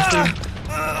reach it healthily.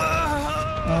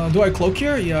 Do I cloak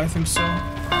here? Yeah, I think so.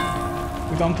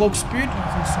 With uncloak speed? I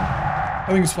think so. I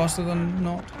think it's faster than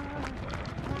not.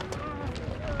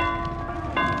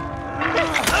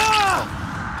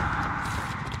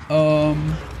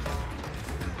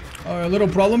 A little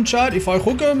problem, chat. If I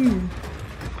hook him...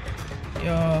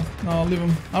 Yeah, no, I'll leave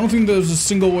him. I don't think there's a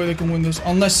single way they can win this.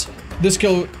 Unless this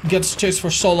kill gets chased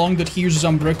for so long that he uses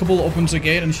Unbreakable, opens the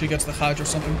gate, and she gets the hatch or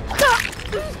something.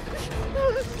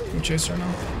 We chase her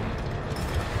now.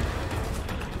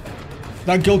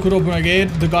 That kill could open a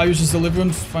gate. The guy uses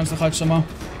Deliverance, finds the hatch somehow.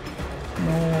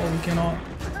 No, we cannot.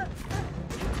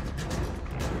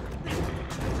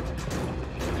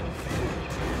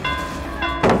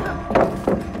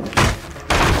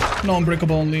 No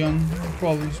Unbreakable on Leon.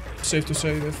 Probably safe to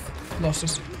say they've lost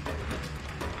us.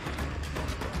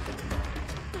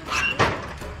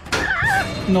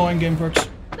 No endgame perks.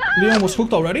 Leon was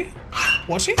hooked already?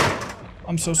 Was he?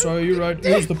 I'm so sorry, you're right.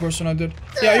 He was the person I did.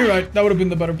 Yeah, you're right. That would have been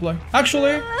the better play.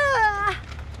 Actually...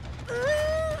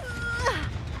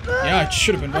 Yeah, it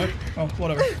should have been, right? Oh,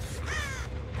 whatever.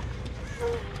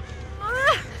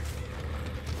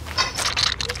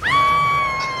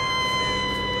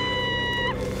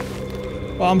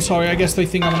 Well, I'm sorry. I guess they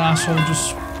think I'm an asshole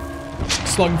just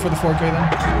slugging for the 4K then.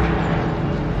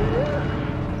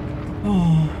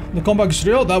 Oh, the comeback is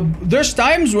real. There's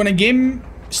times when a game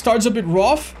starts a bit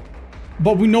rough,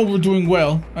 but we know we're doing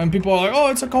well. And people are like, oh,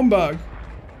 it's a comeback.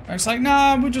 And it's like,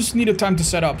 nah, we just needed time to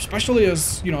set up. Especially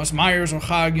as, you know, as Myers or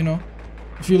Hag, you know.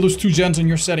 If you lose 2 gens and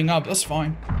you're setting up, that's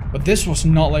fine. But this was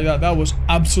not like that. That was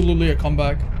absolutely a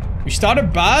comeback. We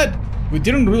started bad. We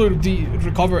didn't really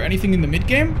recover anything in the mid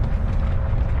game.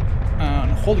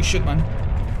 And holy shit, man.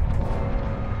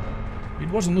 It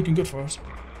wasn't looking good for us.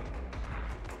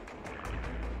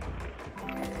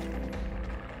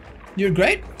 You're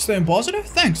great. Staying positive.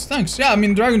 Thanks. Yeah, I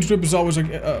mean, Dragon Troop is always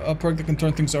a perk that can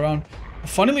turn things around.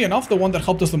 Funnily enough, the one that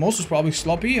helped us the most was probably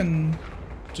Sloppy and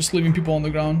just leaving people on the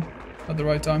ground at the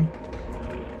right time.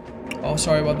 Oh,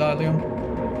 sorry about that, Liam.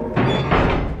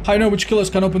 How do you know which killers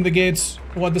can open the gates?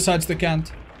 What decides they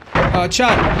can't?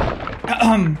 Chat.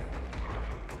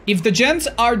 If the gens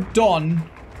are done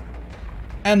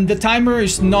and the timer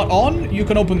is not on, you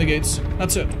can open the gates.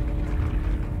 That's it.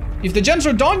 If the gens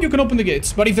are done, you can open the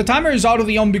gates. But if the timer is out of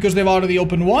the on because they've already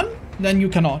opened one, then you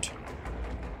cannot.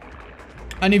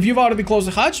 And if you've already closed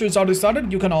the hatch or it's already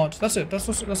started, you cannot. That's it. That's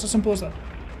as simple as that.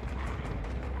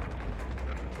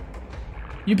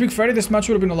 You pick Freddy, this match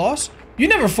would have been a loss? You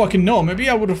never fucking know. Maybe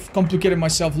I would have complicated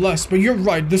myself less. But you're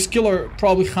right. This killer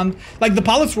probably can't... Like, the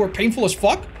pallets were painful as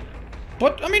fuck.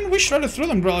 But, I mean, we shredded through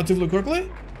them relatively quickly.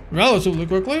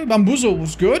 Bamboozle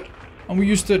was good. And we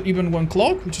used it even when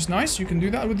cloaked, which is nice. You can do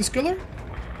that with this killer.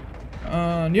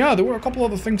 And yeah, there were a couple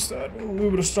other things that we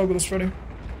would have struggled as Freddy.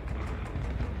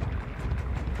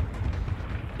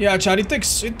 Yeah, Chad, it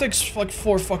takes like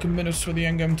 4 fucking minutes for the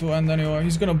endgame to end anyway.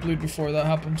 He's gonna bleed before that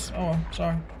happens. Oh,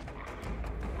 sorry.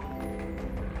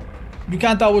 You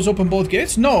can't always open both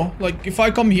gates? No, like if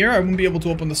I come here, I wouldn't be able to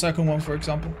open the second one, for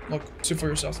example. Look, see for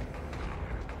yourself.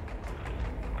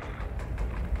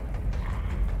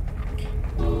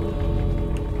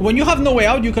 When you have no way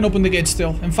out, you can open the gate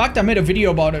still. In fact, I made a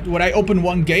video about it where I opened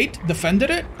one gate,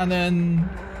 defended it, and then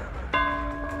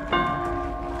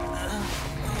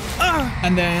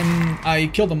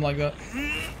I killed him like that.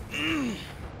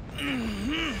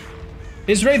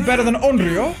 Is Wraith better than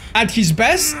Onryo? At his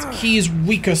best, he is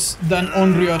weakest than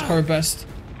Onryo at her best.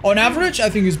 On average,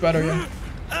 I think he's better, yeah.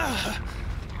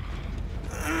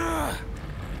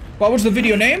 What was the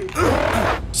video name?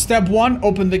 Step 1,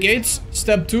 open the gates.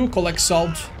 Step 2, collect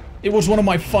salt. It was one of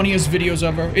my funniest videos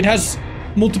ever. It has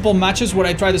multiple matches where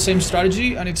I try the same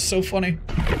strategy, and it's so funny.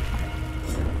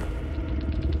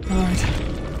 Alright.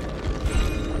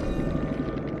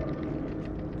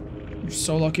 We're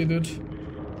so lucky, dude.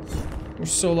 We're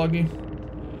so lucky.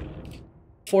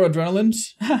 4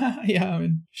 adrenalines? Yeah, I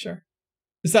mean, sure.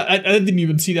 Is that I didn't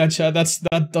even see that, chat.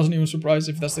 That doesn't even surprise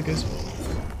if that's the case.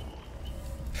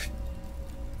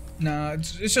 Nah,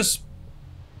 it's just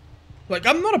like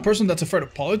I'm not a person that's afraid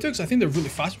of politics. I think they're really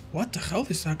fast. What the hell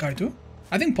is that guy do?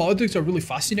 I think politics are really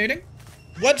fascinating.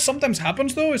 What sometimes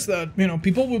happens though is that, you know,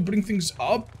 people will bring things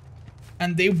up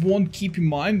and they won't keep in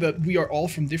mind that we are all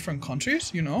from different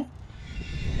countries, you know?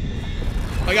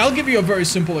 Like, I'll give you a very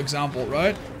simple example,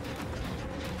 right?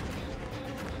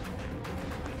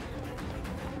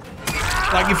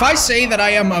 Like, if I say that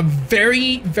I am a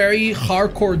very, very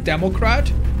hardcore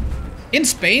Democrat, in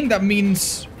Spain, that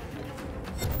means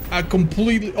a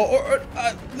completely...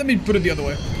 let me put it the other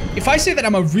way. If I say that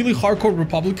I'm a really hardcore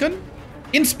Republican,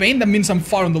 in Spain, that means I'm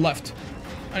far on the left.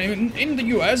 And in the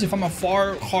US, if I'm a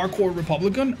far hardcore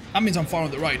Republican, that means I'm far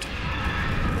on the right.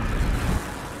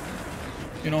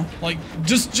 You know, like,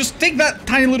 just take that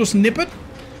tiny little snippet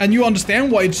and you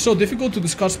understand why it's so difficult to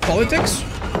discuss politics.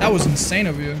 That was insane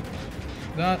of you.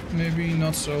 That maybe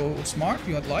not so smart.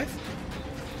 You had life.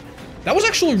 That was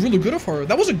actually really good of her.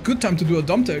 That was a good time to do a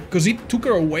dump tech because it took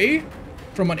her away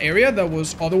from an area that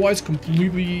was otherwise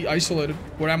completely isolated,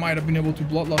 where I might have been able to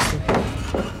bloodlust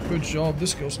her. Good job.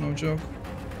 This kill's no joke.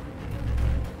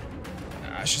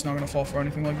 Nah, she's not gonna fall for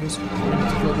anything like this. We need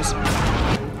to kill this.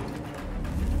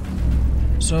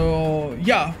 So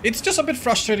yeah, it's just a bit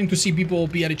frustrating to see people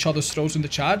be at each other's throats in the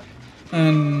chat,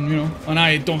 and you know, and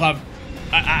I don't have,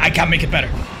 I can't make it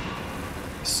better.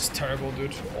 This is terrible,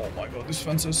 dude. Oh my god, these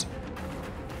fences.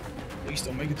 Please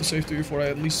don't make it to safety before I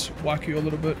at least whack you a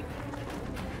little bit.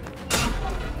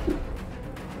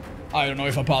 I don't know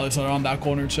if a pallet's around that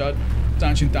corner, chat.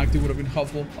 Dancing tactic would have been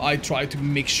helpful. I tried to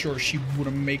make sure she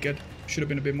wouldn't make it. Should have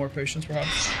been a bit more patient,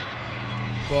 perhaps.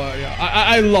 But yeah,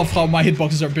 I love how my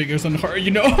hitboxes are bigger than her,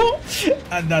 you know?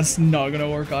 And that's not gonna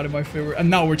work out in my favor. And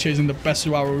now we're chasing the best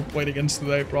survivor we played against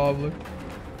today, probably.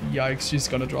 Yikes, she's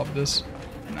gonna drop this.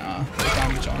 Nah, they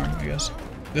can't reach on her, I guess.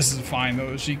 This is fine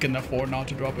though, she can afford not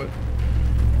to drop it.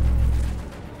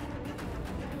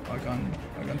 I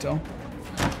can tell.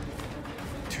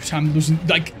 Dude, I'm losing,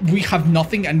 like, we have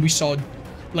nothing and we saw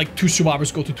like 2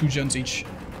 survivors go to 2 gens each.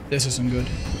 This isn't good.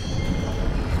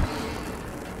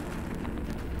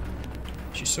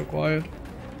 She's so quiet.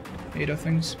 Hate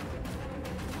things.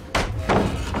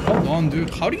 Hold on, dude.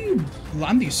 How do you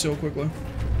land these so quickly?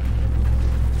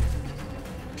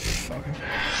 Okay.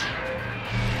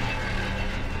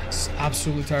 It's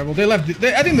absolutely terrible. They left.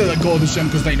 I think they let go of this gem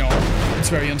because they know it's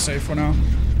very unsafe for now.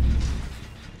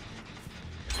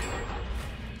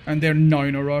 And they're not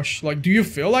in a rush. Like, do you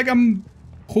feel like I'm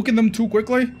hooking them too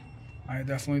quickly? I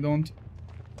definitely don't.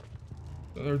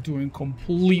 They're doing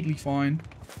completely fine.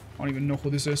 I don't even know who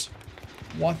this is.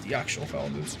 What the actual hell,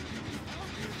 dude?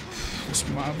 This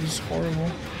map is horrible.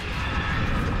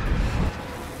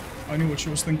 I knew what she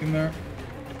was thinking there.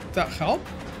 Did that help?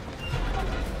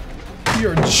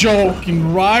 You're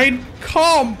joking, right?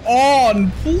 Come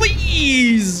on,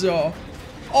 please! Oh,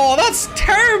 that's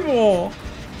terrible!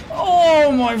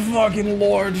 Oh my fucking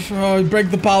lord.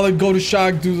 Break the pallet, go to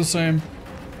Shag, do the same.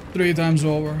 3 times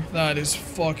over. That is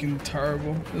fucking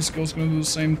terrible. This girl's gonna do the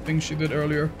same thing she did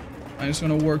earlier. And it's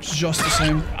gonna work just the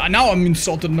same. Now I'm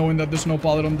insulted knowing that there's no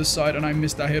pallet on this side and I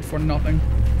missed that hit for nothing.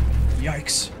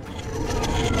 Yikes.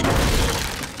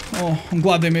 Oh, I'm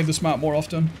glad they made this map more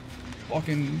often.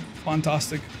 Fucking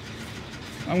fantastic.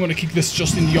 I'm gonna kick this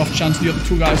just in the off chance the other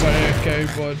 2 guys are AFK,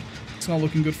 but it's not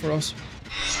looking good for us.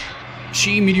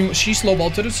 She slow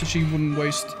vaulted it so she wouldn't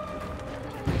waste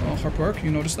her perk.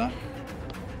 You noticed that?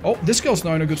 Oh, this girl's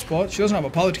now in a good spot. She doesn't have a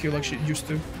pallet here like she used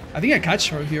to. I think I catch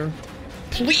her here.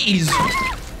 Please!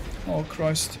 Oh,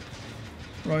 Christ.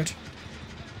 Right.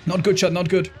 Not good, chat, not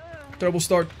good. Terrible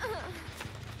start.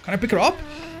 Can I pick her up?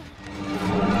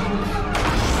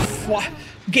 What?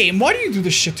 Game, why do you do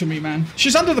this shit to me, man?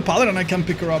 She's under the pallet and I can't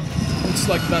pick her up. It's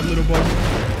like that little boy.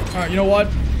 Alright, you know what?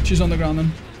 She's on the ground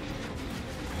then.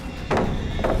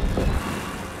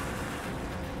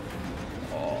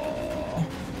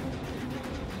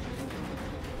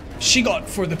 She got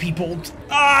for the people.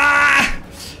 Ah!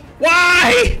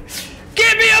 Why?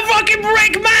 Give me a fucking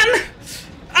break, man!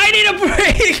 I need a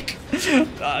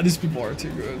break! These people are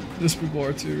too good. These people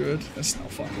are too good. That's no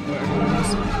fucking way.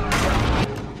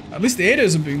 At least the ADA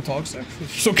isn't being toxic.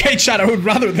 It's okay, chat. I would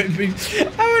rather them being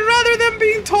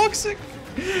being toxic.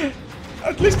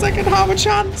 At least I can have a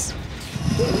chance.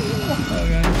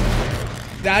 Okay.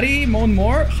 Daddy, moan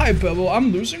more. Hi, Pebble.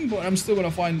 I'm losing, but I'm still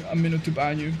gonna find a minute to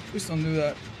ban you. Please don't do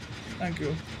that. Thank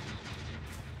you.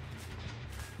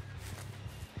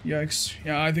 Yikes.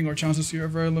 Yeah, I think our chances here are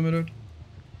very limited.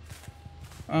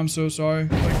 I'm so sorry.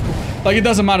 Like it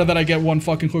doesn't matter that I get 1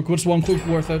 fucking hook. What's 1 hook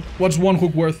worth it? What's 1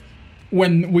 hook worth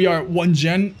when we are 1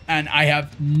 gen and I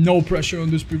have no pressure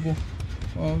on these people?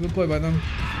 Well, good play by them.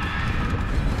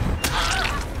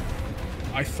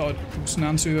 I thought it was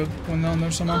Nancy that went down there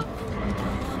somehow.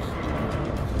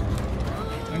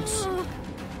 Thanks.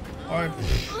 Alright.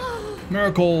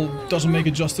 Miracle doesn't make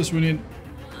it justice. We need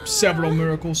several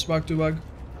miracles back to back.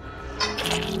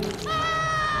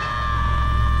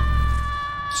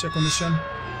 Check on this gen.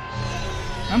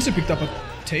 Nancy picked up a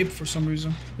tape for some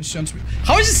reason. This gen's...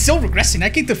 How is it still regressing? I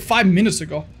kicked it 5 minutes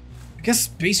ago. I guess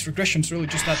base regression's really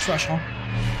just that trash, huh?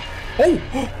 Oh!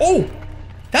 Oh!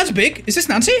 That's big! Is this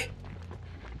Nancy?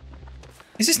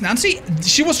 Is this Nancy?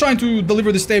 She was trying to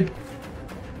deliver this tape.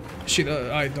 Shit,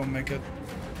 I don't make it.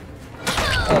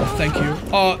 Oh, thank you.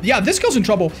 Yeah, this girl's in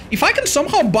trouble. If I can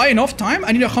somehow buy enough time,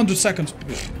 I need 100 seconds.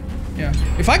 Yeah.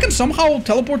 If I can somehow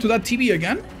teleport to that TV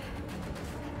again...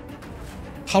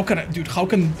 How can I... Dude, how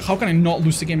can I not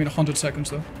lose the game in 100 seconds,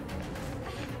 though?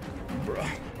 Bruh.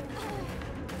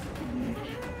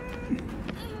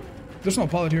 There's no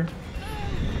pallet here.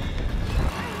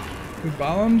 Good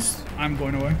balance. I'm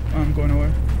going away. I'm going away.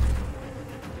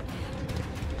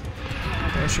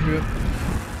 That should be it.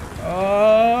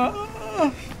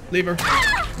 Leave her.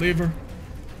 Leave her.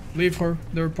 Leave her.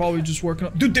 They're probably just working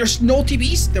on... Dude, there's no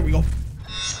TVs? There we go.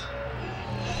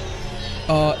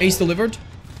 Ace delivered.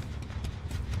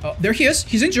 There he is.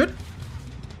 He's injured.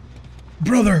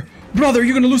 Brother. Brother,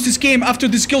 you're gonna lose this game after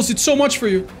this kills did so much for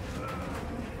you.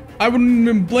 I wouldn't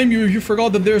even blame you if you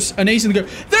forgot that there's an ace in the game.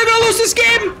 They're gonna lose this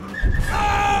game!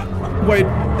 Wait,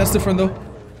 that's different though.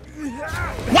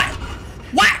 What?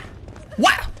 What?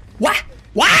 What? What?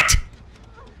 What?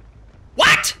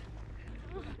 What?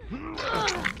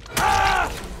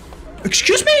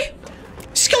 Excuse me?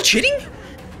 Is Skill cheating?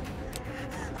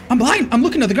 I'm blind. I'm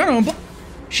looking at the ground. I'm blind.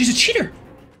 She's a cheater.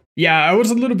 Yeah, I was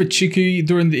a little bit cheeky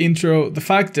during the intro. The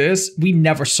fact is, we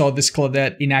never saw this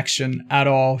Claudette in action at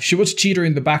all. She was a cheater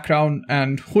in the background,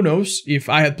 and who knows, if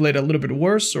I had played a little bit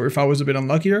worse or if I was a bit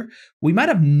unluckier, we might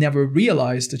have never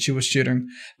realized that she was cheating.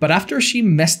 But after she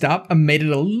messed up and made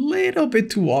it a little bit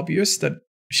too obvious that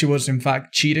she was in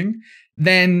fact cheating,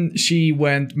 Then she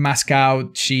went mask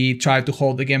out. She tried to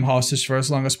hold the game hostage for as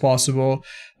long as possible.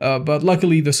 But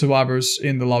luckily the survivors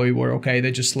in the lobby were okay.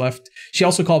 They just left. She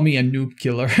also called me a noob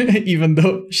killer, even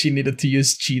though she needed to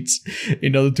use cheats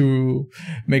in order to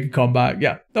make a comeback.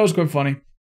 Yeah, that was quite funny.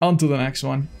 On to the next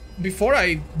one. Before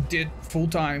I did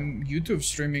full-time YouTube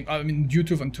streaming, I mean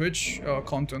YouTube and Twitch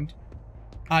content,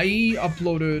 I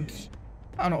uploaded,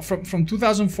 I don't know, from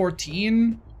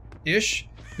 2014-ish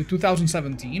to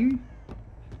 2017.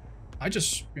 I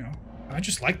just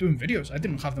like doing videos. I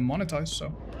didn't have them monetized,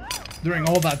 so during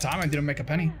all that time I didn't make a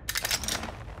penny.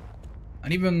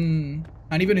 And even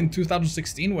in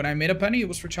 2016 when I made a penny, it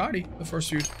was for charity. The first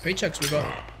few paychecks we got.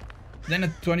 Then in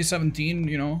 2017,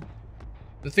 you know,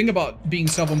 the thing about being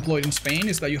self-employed in Spain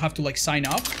is that you have to like sign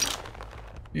up,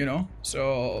 you know.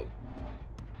 So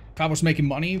if I was making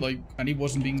money like and it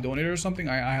wasn't being donated or something,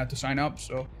 I had to sign up.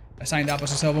 So I signed up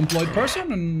as a self-employed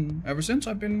person, and ever since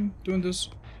I've been doing this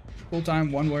full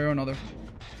time one way or another.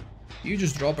 You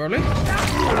just drop early.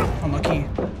 Unlucky.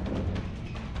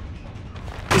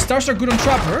 The stars are good on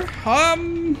Trapper.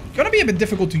 Gonna be a bit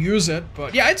difficult to use it,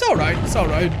 but yeah, it's alright. It's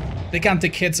alright. They can't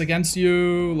take hits against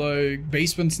you. Like,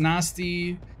 basement's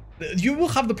nasty. You will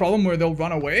have the problem where they'll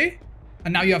run away,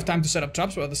 and now you have time to set up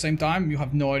traps, but at the same time, you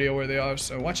have no idea where they are.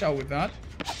 So watch out with that.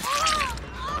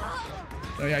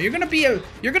 So yeah, you're gonna be a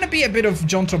bit of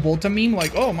John Travolta meme,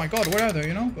 like, oh my god, where are they?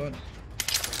 You know, but.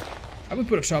 I would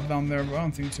put a trap down there, but I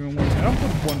don't think it's even worth it. I'll put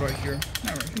one right here.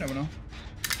 You never know.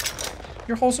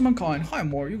 You're wholesome and kind. Hi,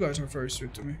 Moore. You guys are very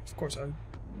sweet to me. Of course, I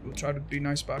will try to be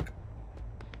nice back.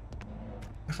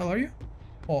 The hell are you?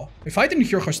 Oh, if I didn't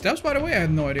hear her steps, by the way, I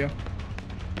had no idea.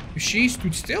 If she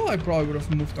stood still, I probably would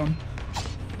have moved on.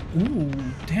 Ooh,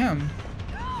 damn.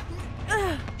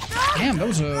 Damn, that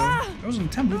was an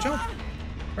attempt. Good job.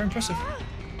 Very impressive.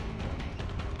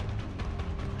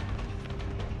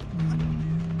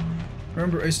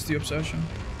 Remember Ace is the obsession.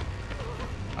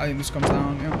 I think this comes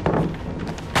down, yeah.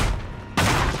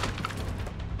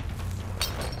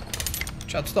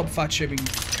 Chat, stop fat shaming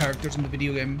characters in the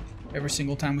video game every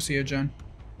single time we see a gen.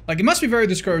 Like, it must be very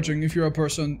discouraging if you're a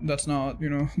person that's not, you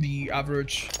know, the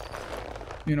average,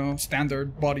 you know,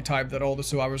 standard body type that all the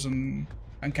survivors and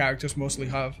characters mostly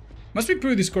have. Must be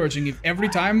pretty discouraging if every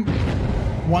time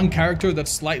one character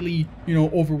that's slightly, you know,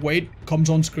 overweight comes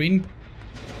on screen,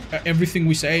 everything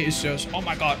we say is just, oh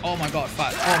my god, fat, oh my god,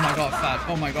 fat,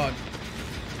 oh my god.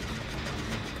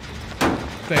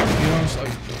 Thing, you know, it's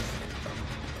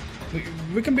like,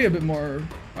 we can be a bit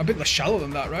less shallow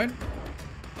than that, right?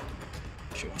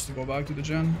 She wants to go back to the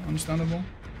gen, understandable.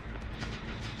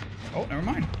 Oh, never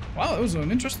mind. Wow, that was an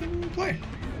interesting play.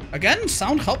 Again,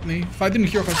 sound helped me. If I didn't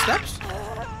hear her steps,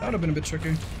 that would have been a bit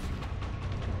tricky.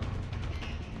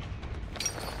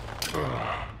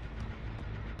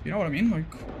 You know what I mean? Like,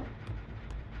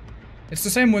 it's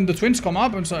the same when the twins come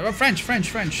up and say, oh, French.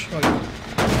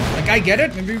 Like, I get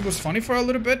it. Maybe it was funny for a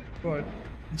little bit, but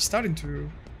it's starting to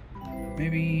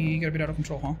maybe get a bit out of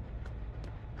control, huh?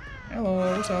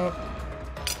 Hello, what's up?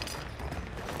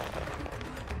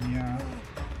 Yeah.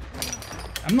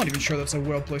 I'm not even sure that's a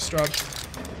well-placed trap.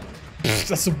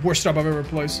 That's the worst trap I've ever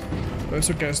placed. But it's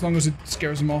okay, as long as it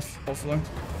scares him off, hopefully.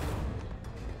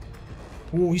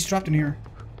 Oh, he's trapped in here.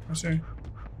 I see.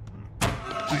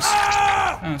 Nice.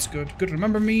 That's good. Good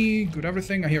remember me, good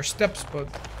everything. I hear steps, but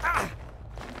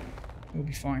we'll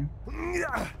be fine.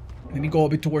 Let me go a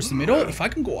bit towards the middle. If I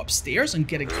can go upstairs and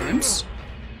get a glimpse.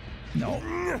 No.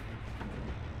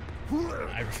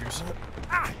 I refuse.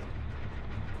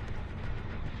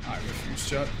 I refuse,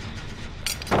 chat.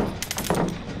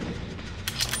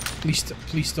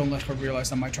 Please don't let her realize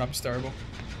that my trap is terrible.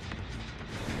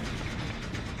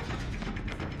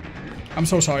 I'm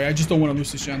so sorry, I just don't want to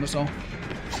lose this gen, that's all.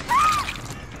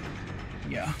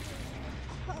 Yeah.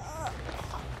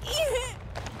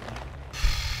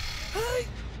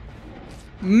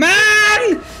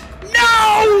 Man!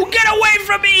 No! Get away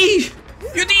from me!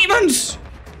 You demons!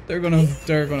 They're gonna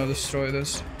destroy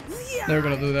this. They're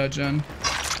gonna do that, Jen.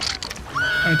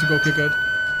 I need to go kick it.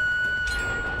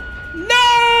 No!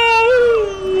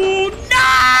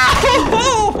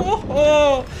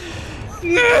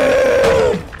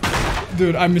 No!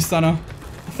 Dude, I miss Thana.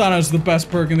 Thana is the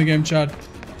best perk in the game, Chad.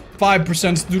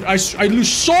 5%. Dude, I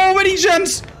lose so many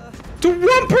gens to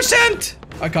 1%!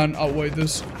 I can't outweigh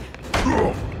this.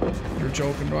 You're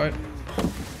joking, right?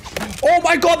 Oh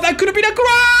my god, that could have been a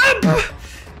grab!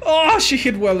 Oh, she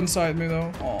hit well inside me,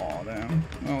 though. Oh, damn.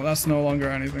 Oh, that's no longer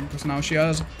anything, because now she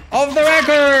has off the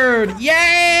record!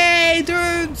 Yay,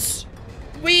 dudes!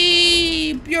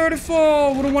 Wee!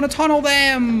 Beautiful! Wouldn't want to tunnel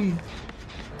them!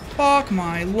 Fuck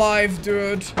my life,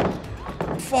 dude.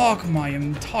 Fuck my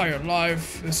entire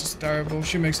life. This is terrible.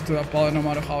 She makes it to that poly no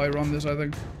matter how I run this, I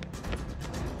think.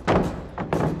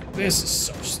 This is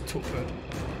so stupid.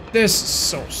 This is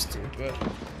so stupid.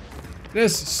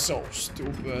 This is so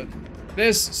stupid.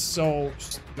 This is so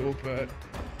stupid.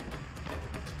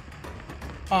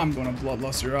 I'm gonna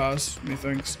bloodlust your ass,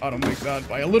 methinks. I don't make that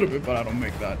by a little bit, but I don't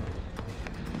make that.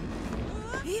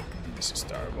 This is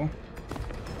terrible.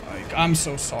 Like, I'm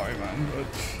so sorry, man, but...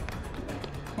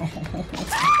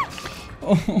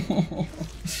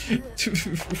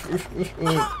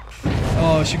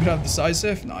 Oh, she could have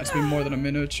decisive? No, it's been more than a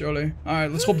minute, surely.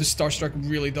 Alright, let's hope this Starstruck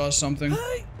really does something.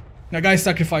 That guy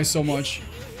sacrificed so much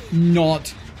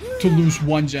not to lose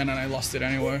one gen, and I lost it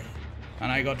anyway.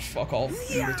 And I got fuck all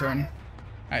in return.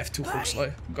 I have 2 hooks,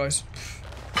 like, guys.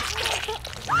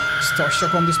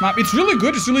 Starstruck on this map. It's really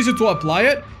good, it's really easy to apply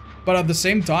it, but at the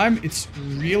same time, it's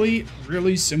really,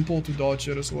 really simple to dodge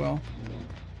it as well.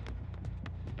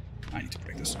 I need to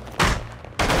break this.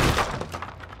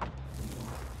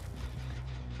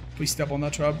 Please step on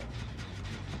that trap.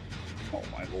 Oh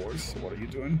my lord, what are you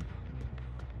doing?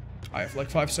 I have like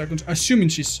 5 seconds, assuming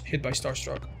she's hit by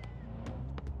Starstruck.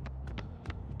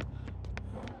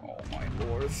 Oh my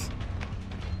lord.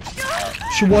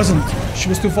 She wasn't. She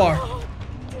was too far.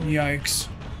 Yikes.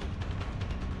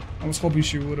 I was hoping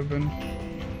she would have been.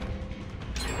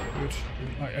 Good.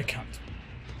 I can't.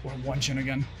 We're 1 gen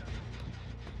again.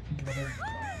 Brother.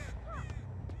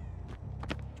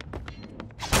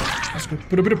 That's good.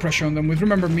 Put a bit of pressure on them. With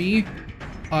remember me,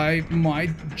 I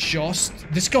might just...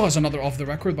 This girl has another off the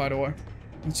record, by the way.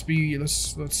 Let's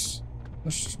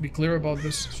just be clear about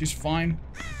this. She's fine.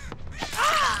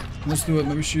 Let's do it.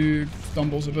 Maybe she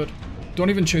stumbles a bit. Don't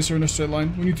even chase her in a straight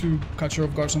line. We need to catch her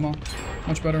off guard somehow.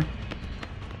 Much better.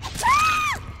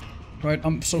 Right,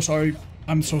 I'm so sorry.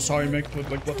 I'm so sorry, Mick, but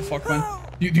like, what the fuck, man?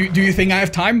 Do you think I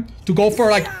have time to go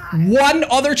for like 1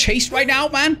 other chase right now,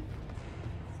 man?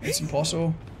 It's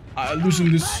impossible.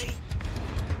 Losing this.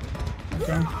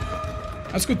 Okay.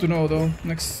 That's good to know, though.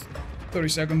 Next 30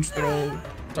 seconds, they're all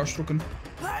Starstrucken.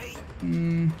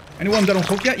 Anyone that don't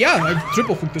hook yet? Yeah, I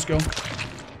triple hooked this girl.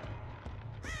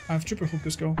 I've triple hooked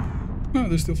this girl. Oh,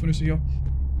 they're still finishing here.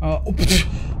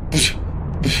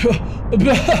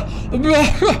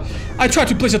 I tried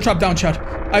to place a trap down, chat.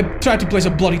 I tried to place a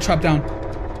bloody trap down.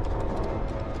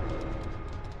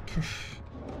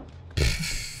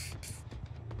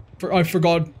 I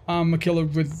forgot I'm a killer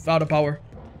without a power.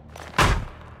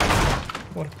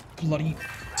 What a bloody...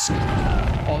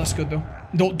 Oh, that's good though.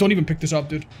 Don't even pick this up,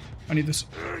 dude. I need this.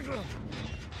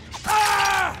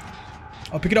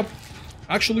 I'll pick it up.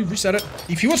 Actually, reset it.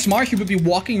 If he was smart, he would be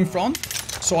walking in front.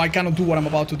 So I cannot do what I'm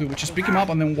about to do, which is pick him up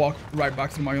and then walk right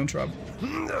back through my own trap.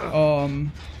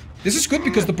 This is good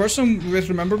because the person with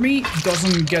Remember Me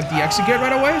doesn't get the exit gate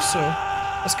right away, so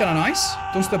that's kind of nice.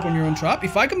 Don't step on your own trap.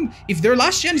 If their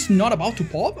last gen is not about to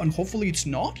pop, and hopefully it's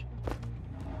not,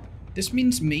 this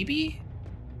means maybe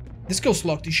this girl's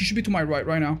locked. She should be to my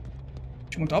right now.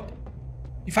 She went up.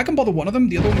 If I can bother one of them,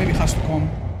 the other one maybe has to come.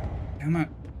 Damn it.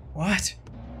 What?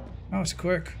 Oh, it's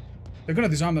quick. They're gonna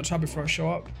disarm the trap before I show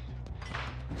up.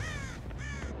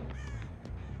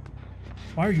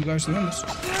 Why are you guys doing this?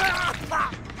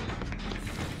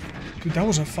 Dude, that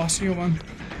was a Facio, man.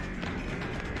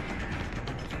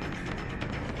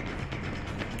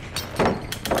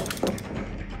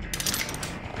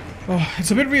 Oh,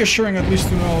 it's a bit reassuring at least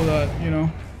to know that, you know.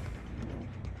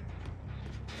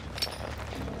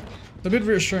 It's a bit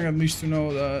reassuring at least to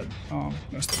know that, oh,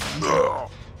 that's the plan.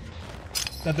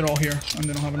 That they're all here and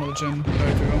they don't have another gen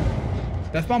ready to go.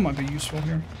 Death bomb might be useful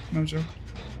here, no joke.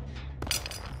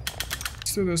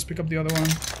 Let's do this, pick up the other one.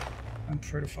 And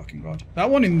pray to fucking god. That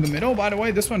one in the middle, by the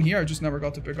way, this one here I just never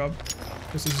got to pick up.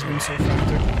 Because this has been so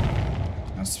frantic.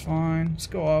 That's fine, let's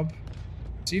go up.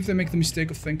 See if they make the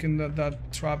mistake of thinking that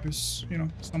that trap is, you know,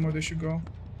 somewhere they should go.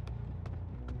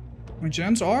 My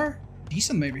gens are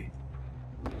decent, maybe.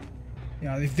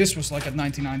 Yeah, if this was like at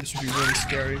 99, this would be really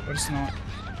scary, but it's not.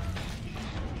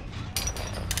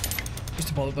 Just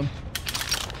to bother them.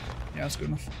 Yeah, that's good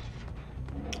enough.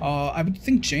 I would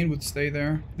think Jane would stay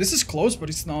there. This is close, but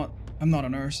it's not. I'm not a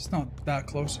nurse. It's not that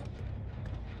close.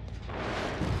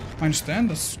 I understand.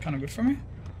 That's kind of good for me.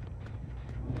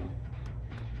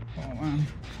 Oh man.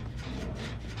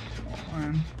 Oh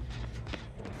man.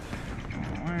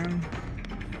 Oh man.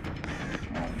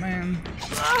 Oh man.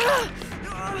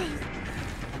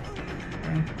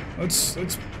 Okay.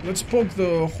 Let's poke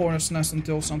the hornet's nest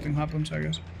until something happens, I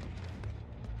guess.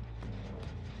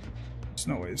 There's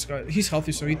no way this guy. He's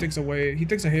healthy, so he takes a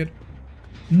hit.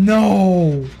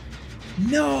 No!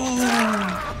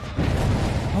 No!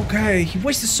 Okay, he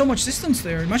wasted so much distance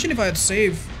there. Imagine if I had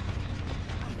save.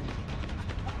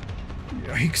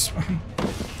 Yikes, man.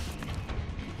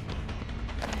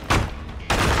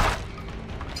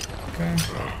 Okay.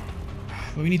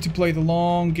 We need to play the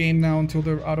long game now until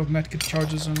they're out of medkit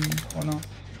charges and whatnot.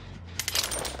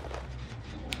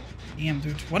 Damn,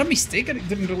 dude. What a mistake. It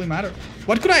didn't really matter.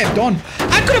 What could I have done?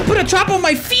 I could have put a trap on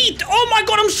my feet! Oh my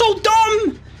god, I'm so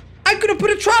dumb! I could have put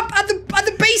a trap at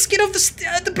the base gate of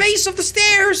the base of the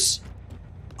stairs!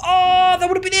 Oh, that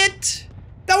would have been it!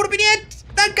 That would have been it!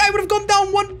 That guy would have gone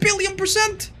down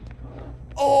 1,000,000,000%!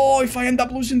 Oh, if I end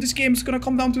up losing this game, it's gonna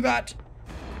come down to that.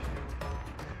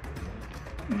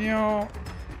 Yeah.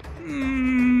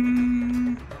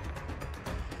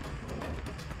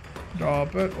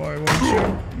 Drop it, why won't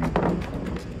you?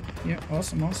 Yeah,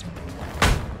 awesome, awesome.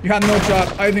 You had no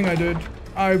trap. I think I did.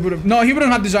 I would have. No, he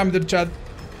wouldn't have disarmed the chat.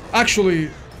 Actually,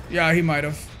 yeah, he might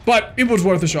have. But it was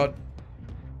worth a shot.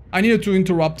 I needed to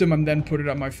interrupt him and then put it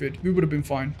at my feet. We would have been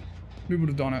fine. We would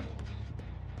have done it.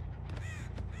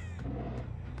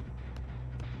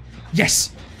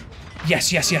 Yes!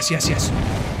 Yes, yes, yes, yes, yes.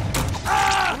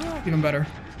 Even better.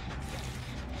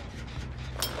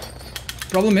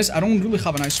 Problem is, I don't really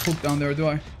have a nice hook down there, do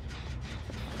I?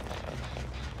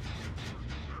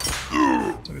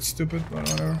 So it's stupid, but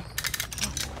whatever.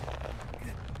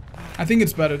 I think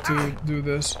it's better to do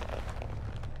this.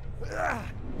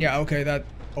 Yeah, okay, that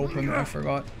opened, I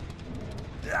forgot.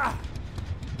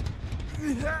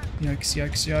 Yikes,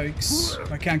 yikes,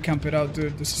 yikes. I can't camp it out,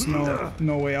 dude. This is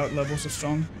no way out levels are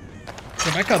strong.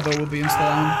 Rebecca, though, will be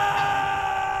insta-down.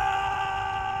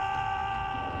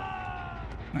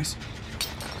 Nice.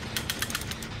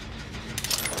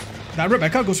 That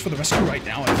Rebecca goes for the rescue right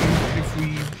now, I think, if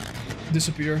we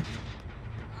disappear.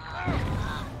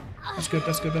 That's good,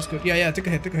 that's good, that's good. Yeah, yeah, take a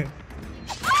hit, take a hit.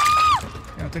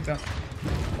 Yeah, I'll take that.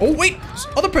 Oh, wait!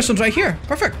 Other person's right here!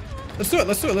 Perfect! Let's do it,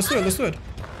 let's do it, let's do it, let's do it.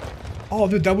 Oh,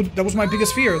 dude, that was my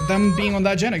biggest fear, them being on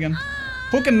that gen again.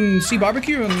 Hook and see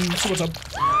barbecue and see what's up.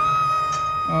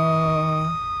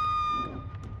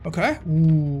 Okay.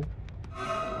 Ooh.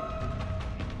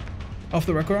 Off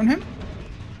the record on him?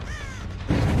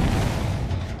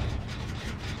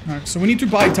 Alright, so we need to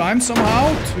buy time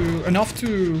somehow to enough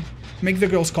to make the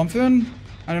girls confident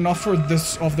and enough for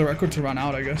this off the record to run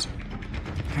out, I guess.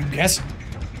 I'm guessing.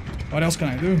 What else can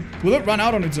I do? Will it run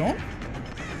out on its own?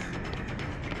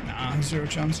 Nah, zero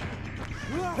chance.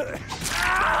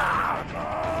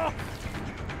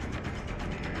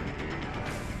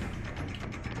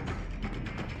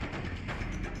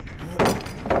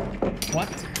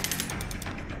 What?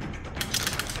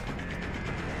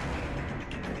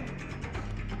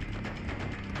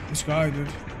 This guy, dude.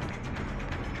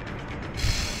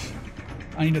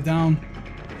 I need it down.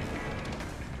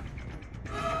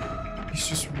 He's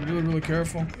just really, really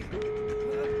careful.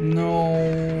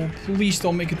 No. Please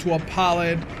don't make it to a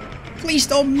pallet. Please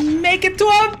don't make it to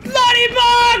a bloody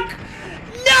bug!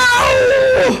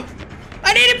 No!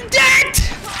 I need him dead!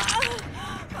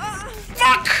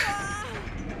 Fuck!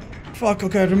 Fuck,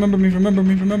 okay, remember me, remember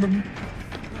me, remember me.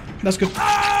 That's good.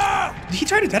 Did he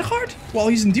try to dead hard while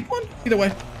he's in deep one? Either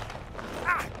way.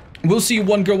 We'll see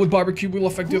one girl with barbecue will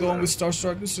affect the other one with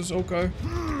Starstruck. This is okay.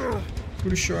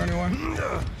 Pretty sure anyway.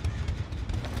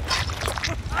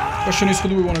 Question is, who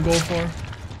do we want to go for?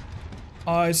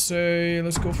 I say,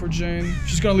 let's go for Jane.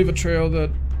 She's gonna leave a trail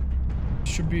that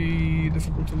should be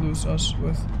difficult to lose us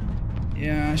with.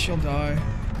 Yeah, she'll die.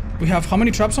 We have how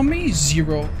many traps on me?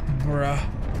 0. Bruh.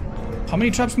 How many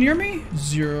traps near me?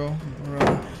 0.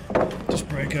 Bruh. Just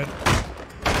break it.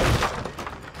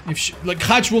 If she, like,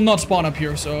 Hatch will not spawn up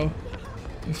here, so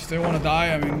if they want to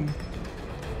die, I mean,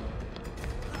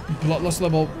 Bloodlust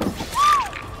level.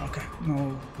 Okay,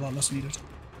 no Bloodlust needed.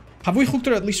 Have we hooked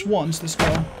her at least once, this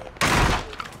girl?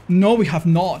 No, we have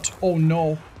not. Oh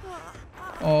no.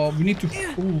 We need to.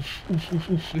 Oof, oof, oof,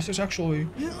 oof. This is actually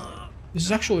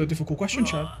a difficult question,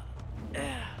 chat.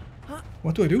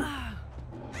 What do I do?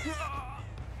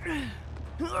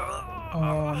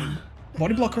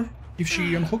 Body blocker if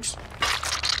she unhooks.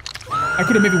 I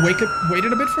could have maybe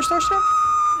waited a bit for Starstruck.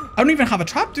 I don't even have a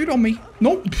trap, dude, on me.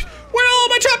 Nope. Where are all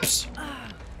my traps?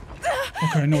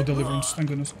 Okay, no deliverance. Thank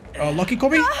goodness. Lucky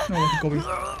Kobe? No Lucky Kobe.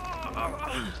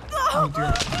 Oh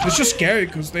dear. It's just scary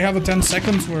because they have a 10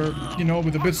 seconds where, you know,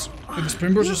 with the bits, with the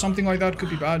spring burst or something like that, could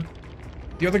be bad.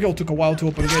 The other girl took a while to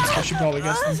open gates, but she probably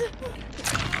gets them.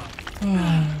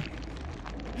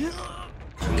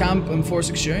 Camp and force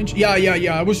exchange?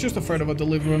 Yeah. I was just afraid of a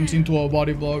deliverance into a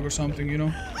body block or something, you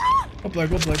know. Well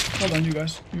played. Well done, you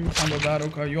guys. You handled that,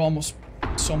 okay. You almost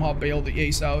somehow bailed the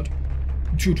ace out.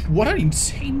 Dude, what an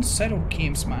insane set of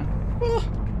games, man.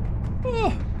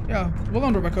 Yeah, well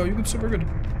done, Rebecca. You did super good.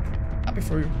 Happy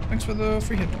for you. Thanks for the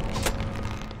free hit.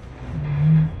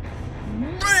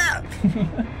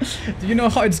 Do you know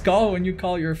how it's called when you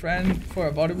call your friend for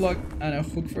a body block and a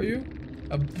hook for you?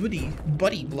 A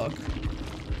buddy block.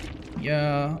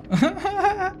 Yeah.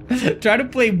 Try to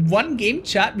play one game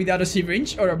chat without a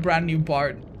syringe or a brand new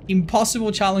bard.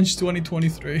 Impossible challenge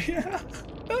 2023.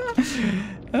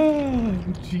 Oh,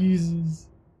 Jesus.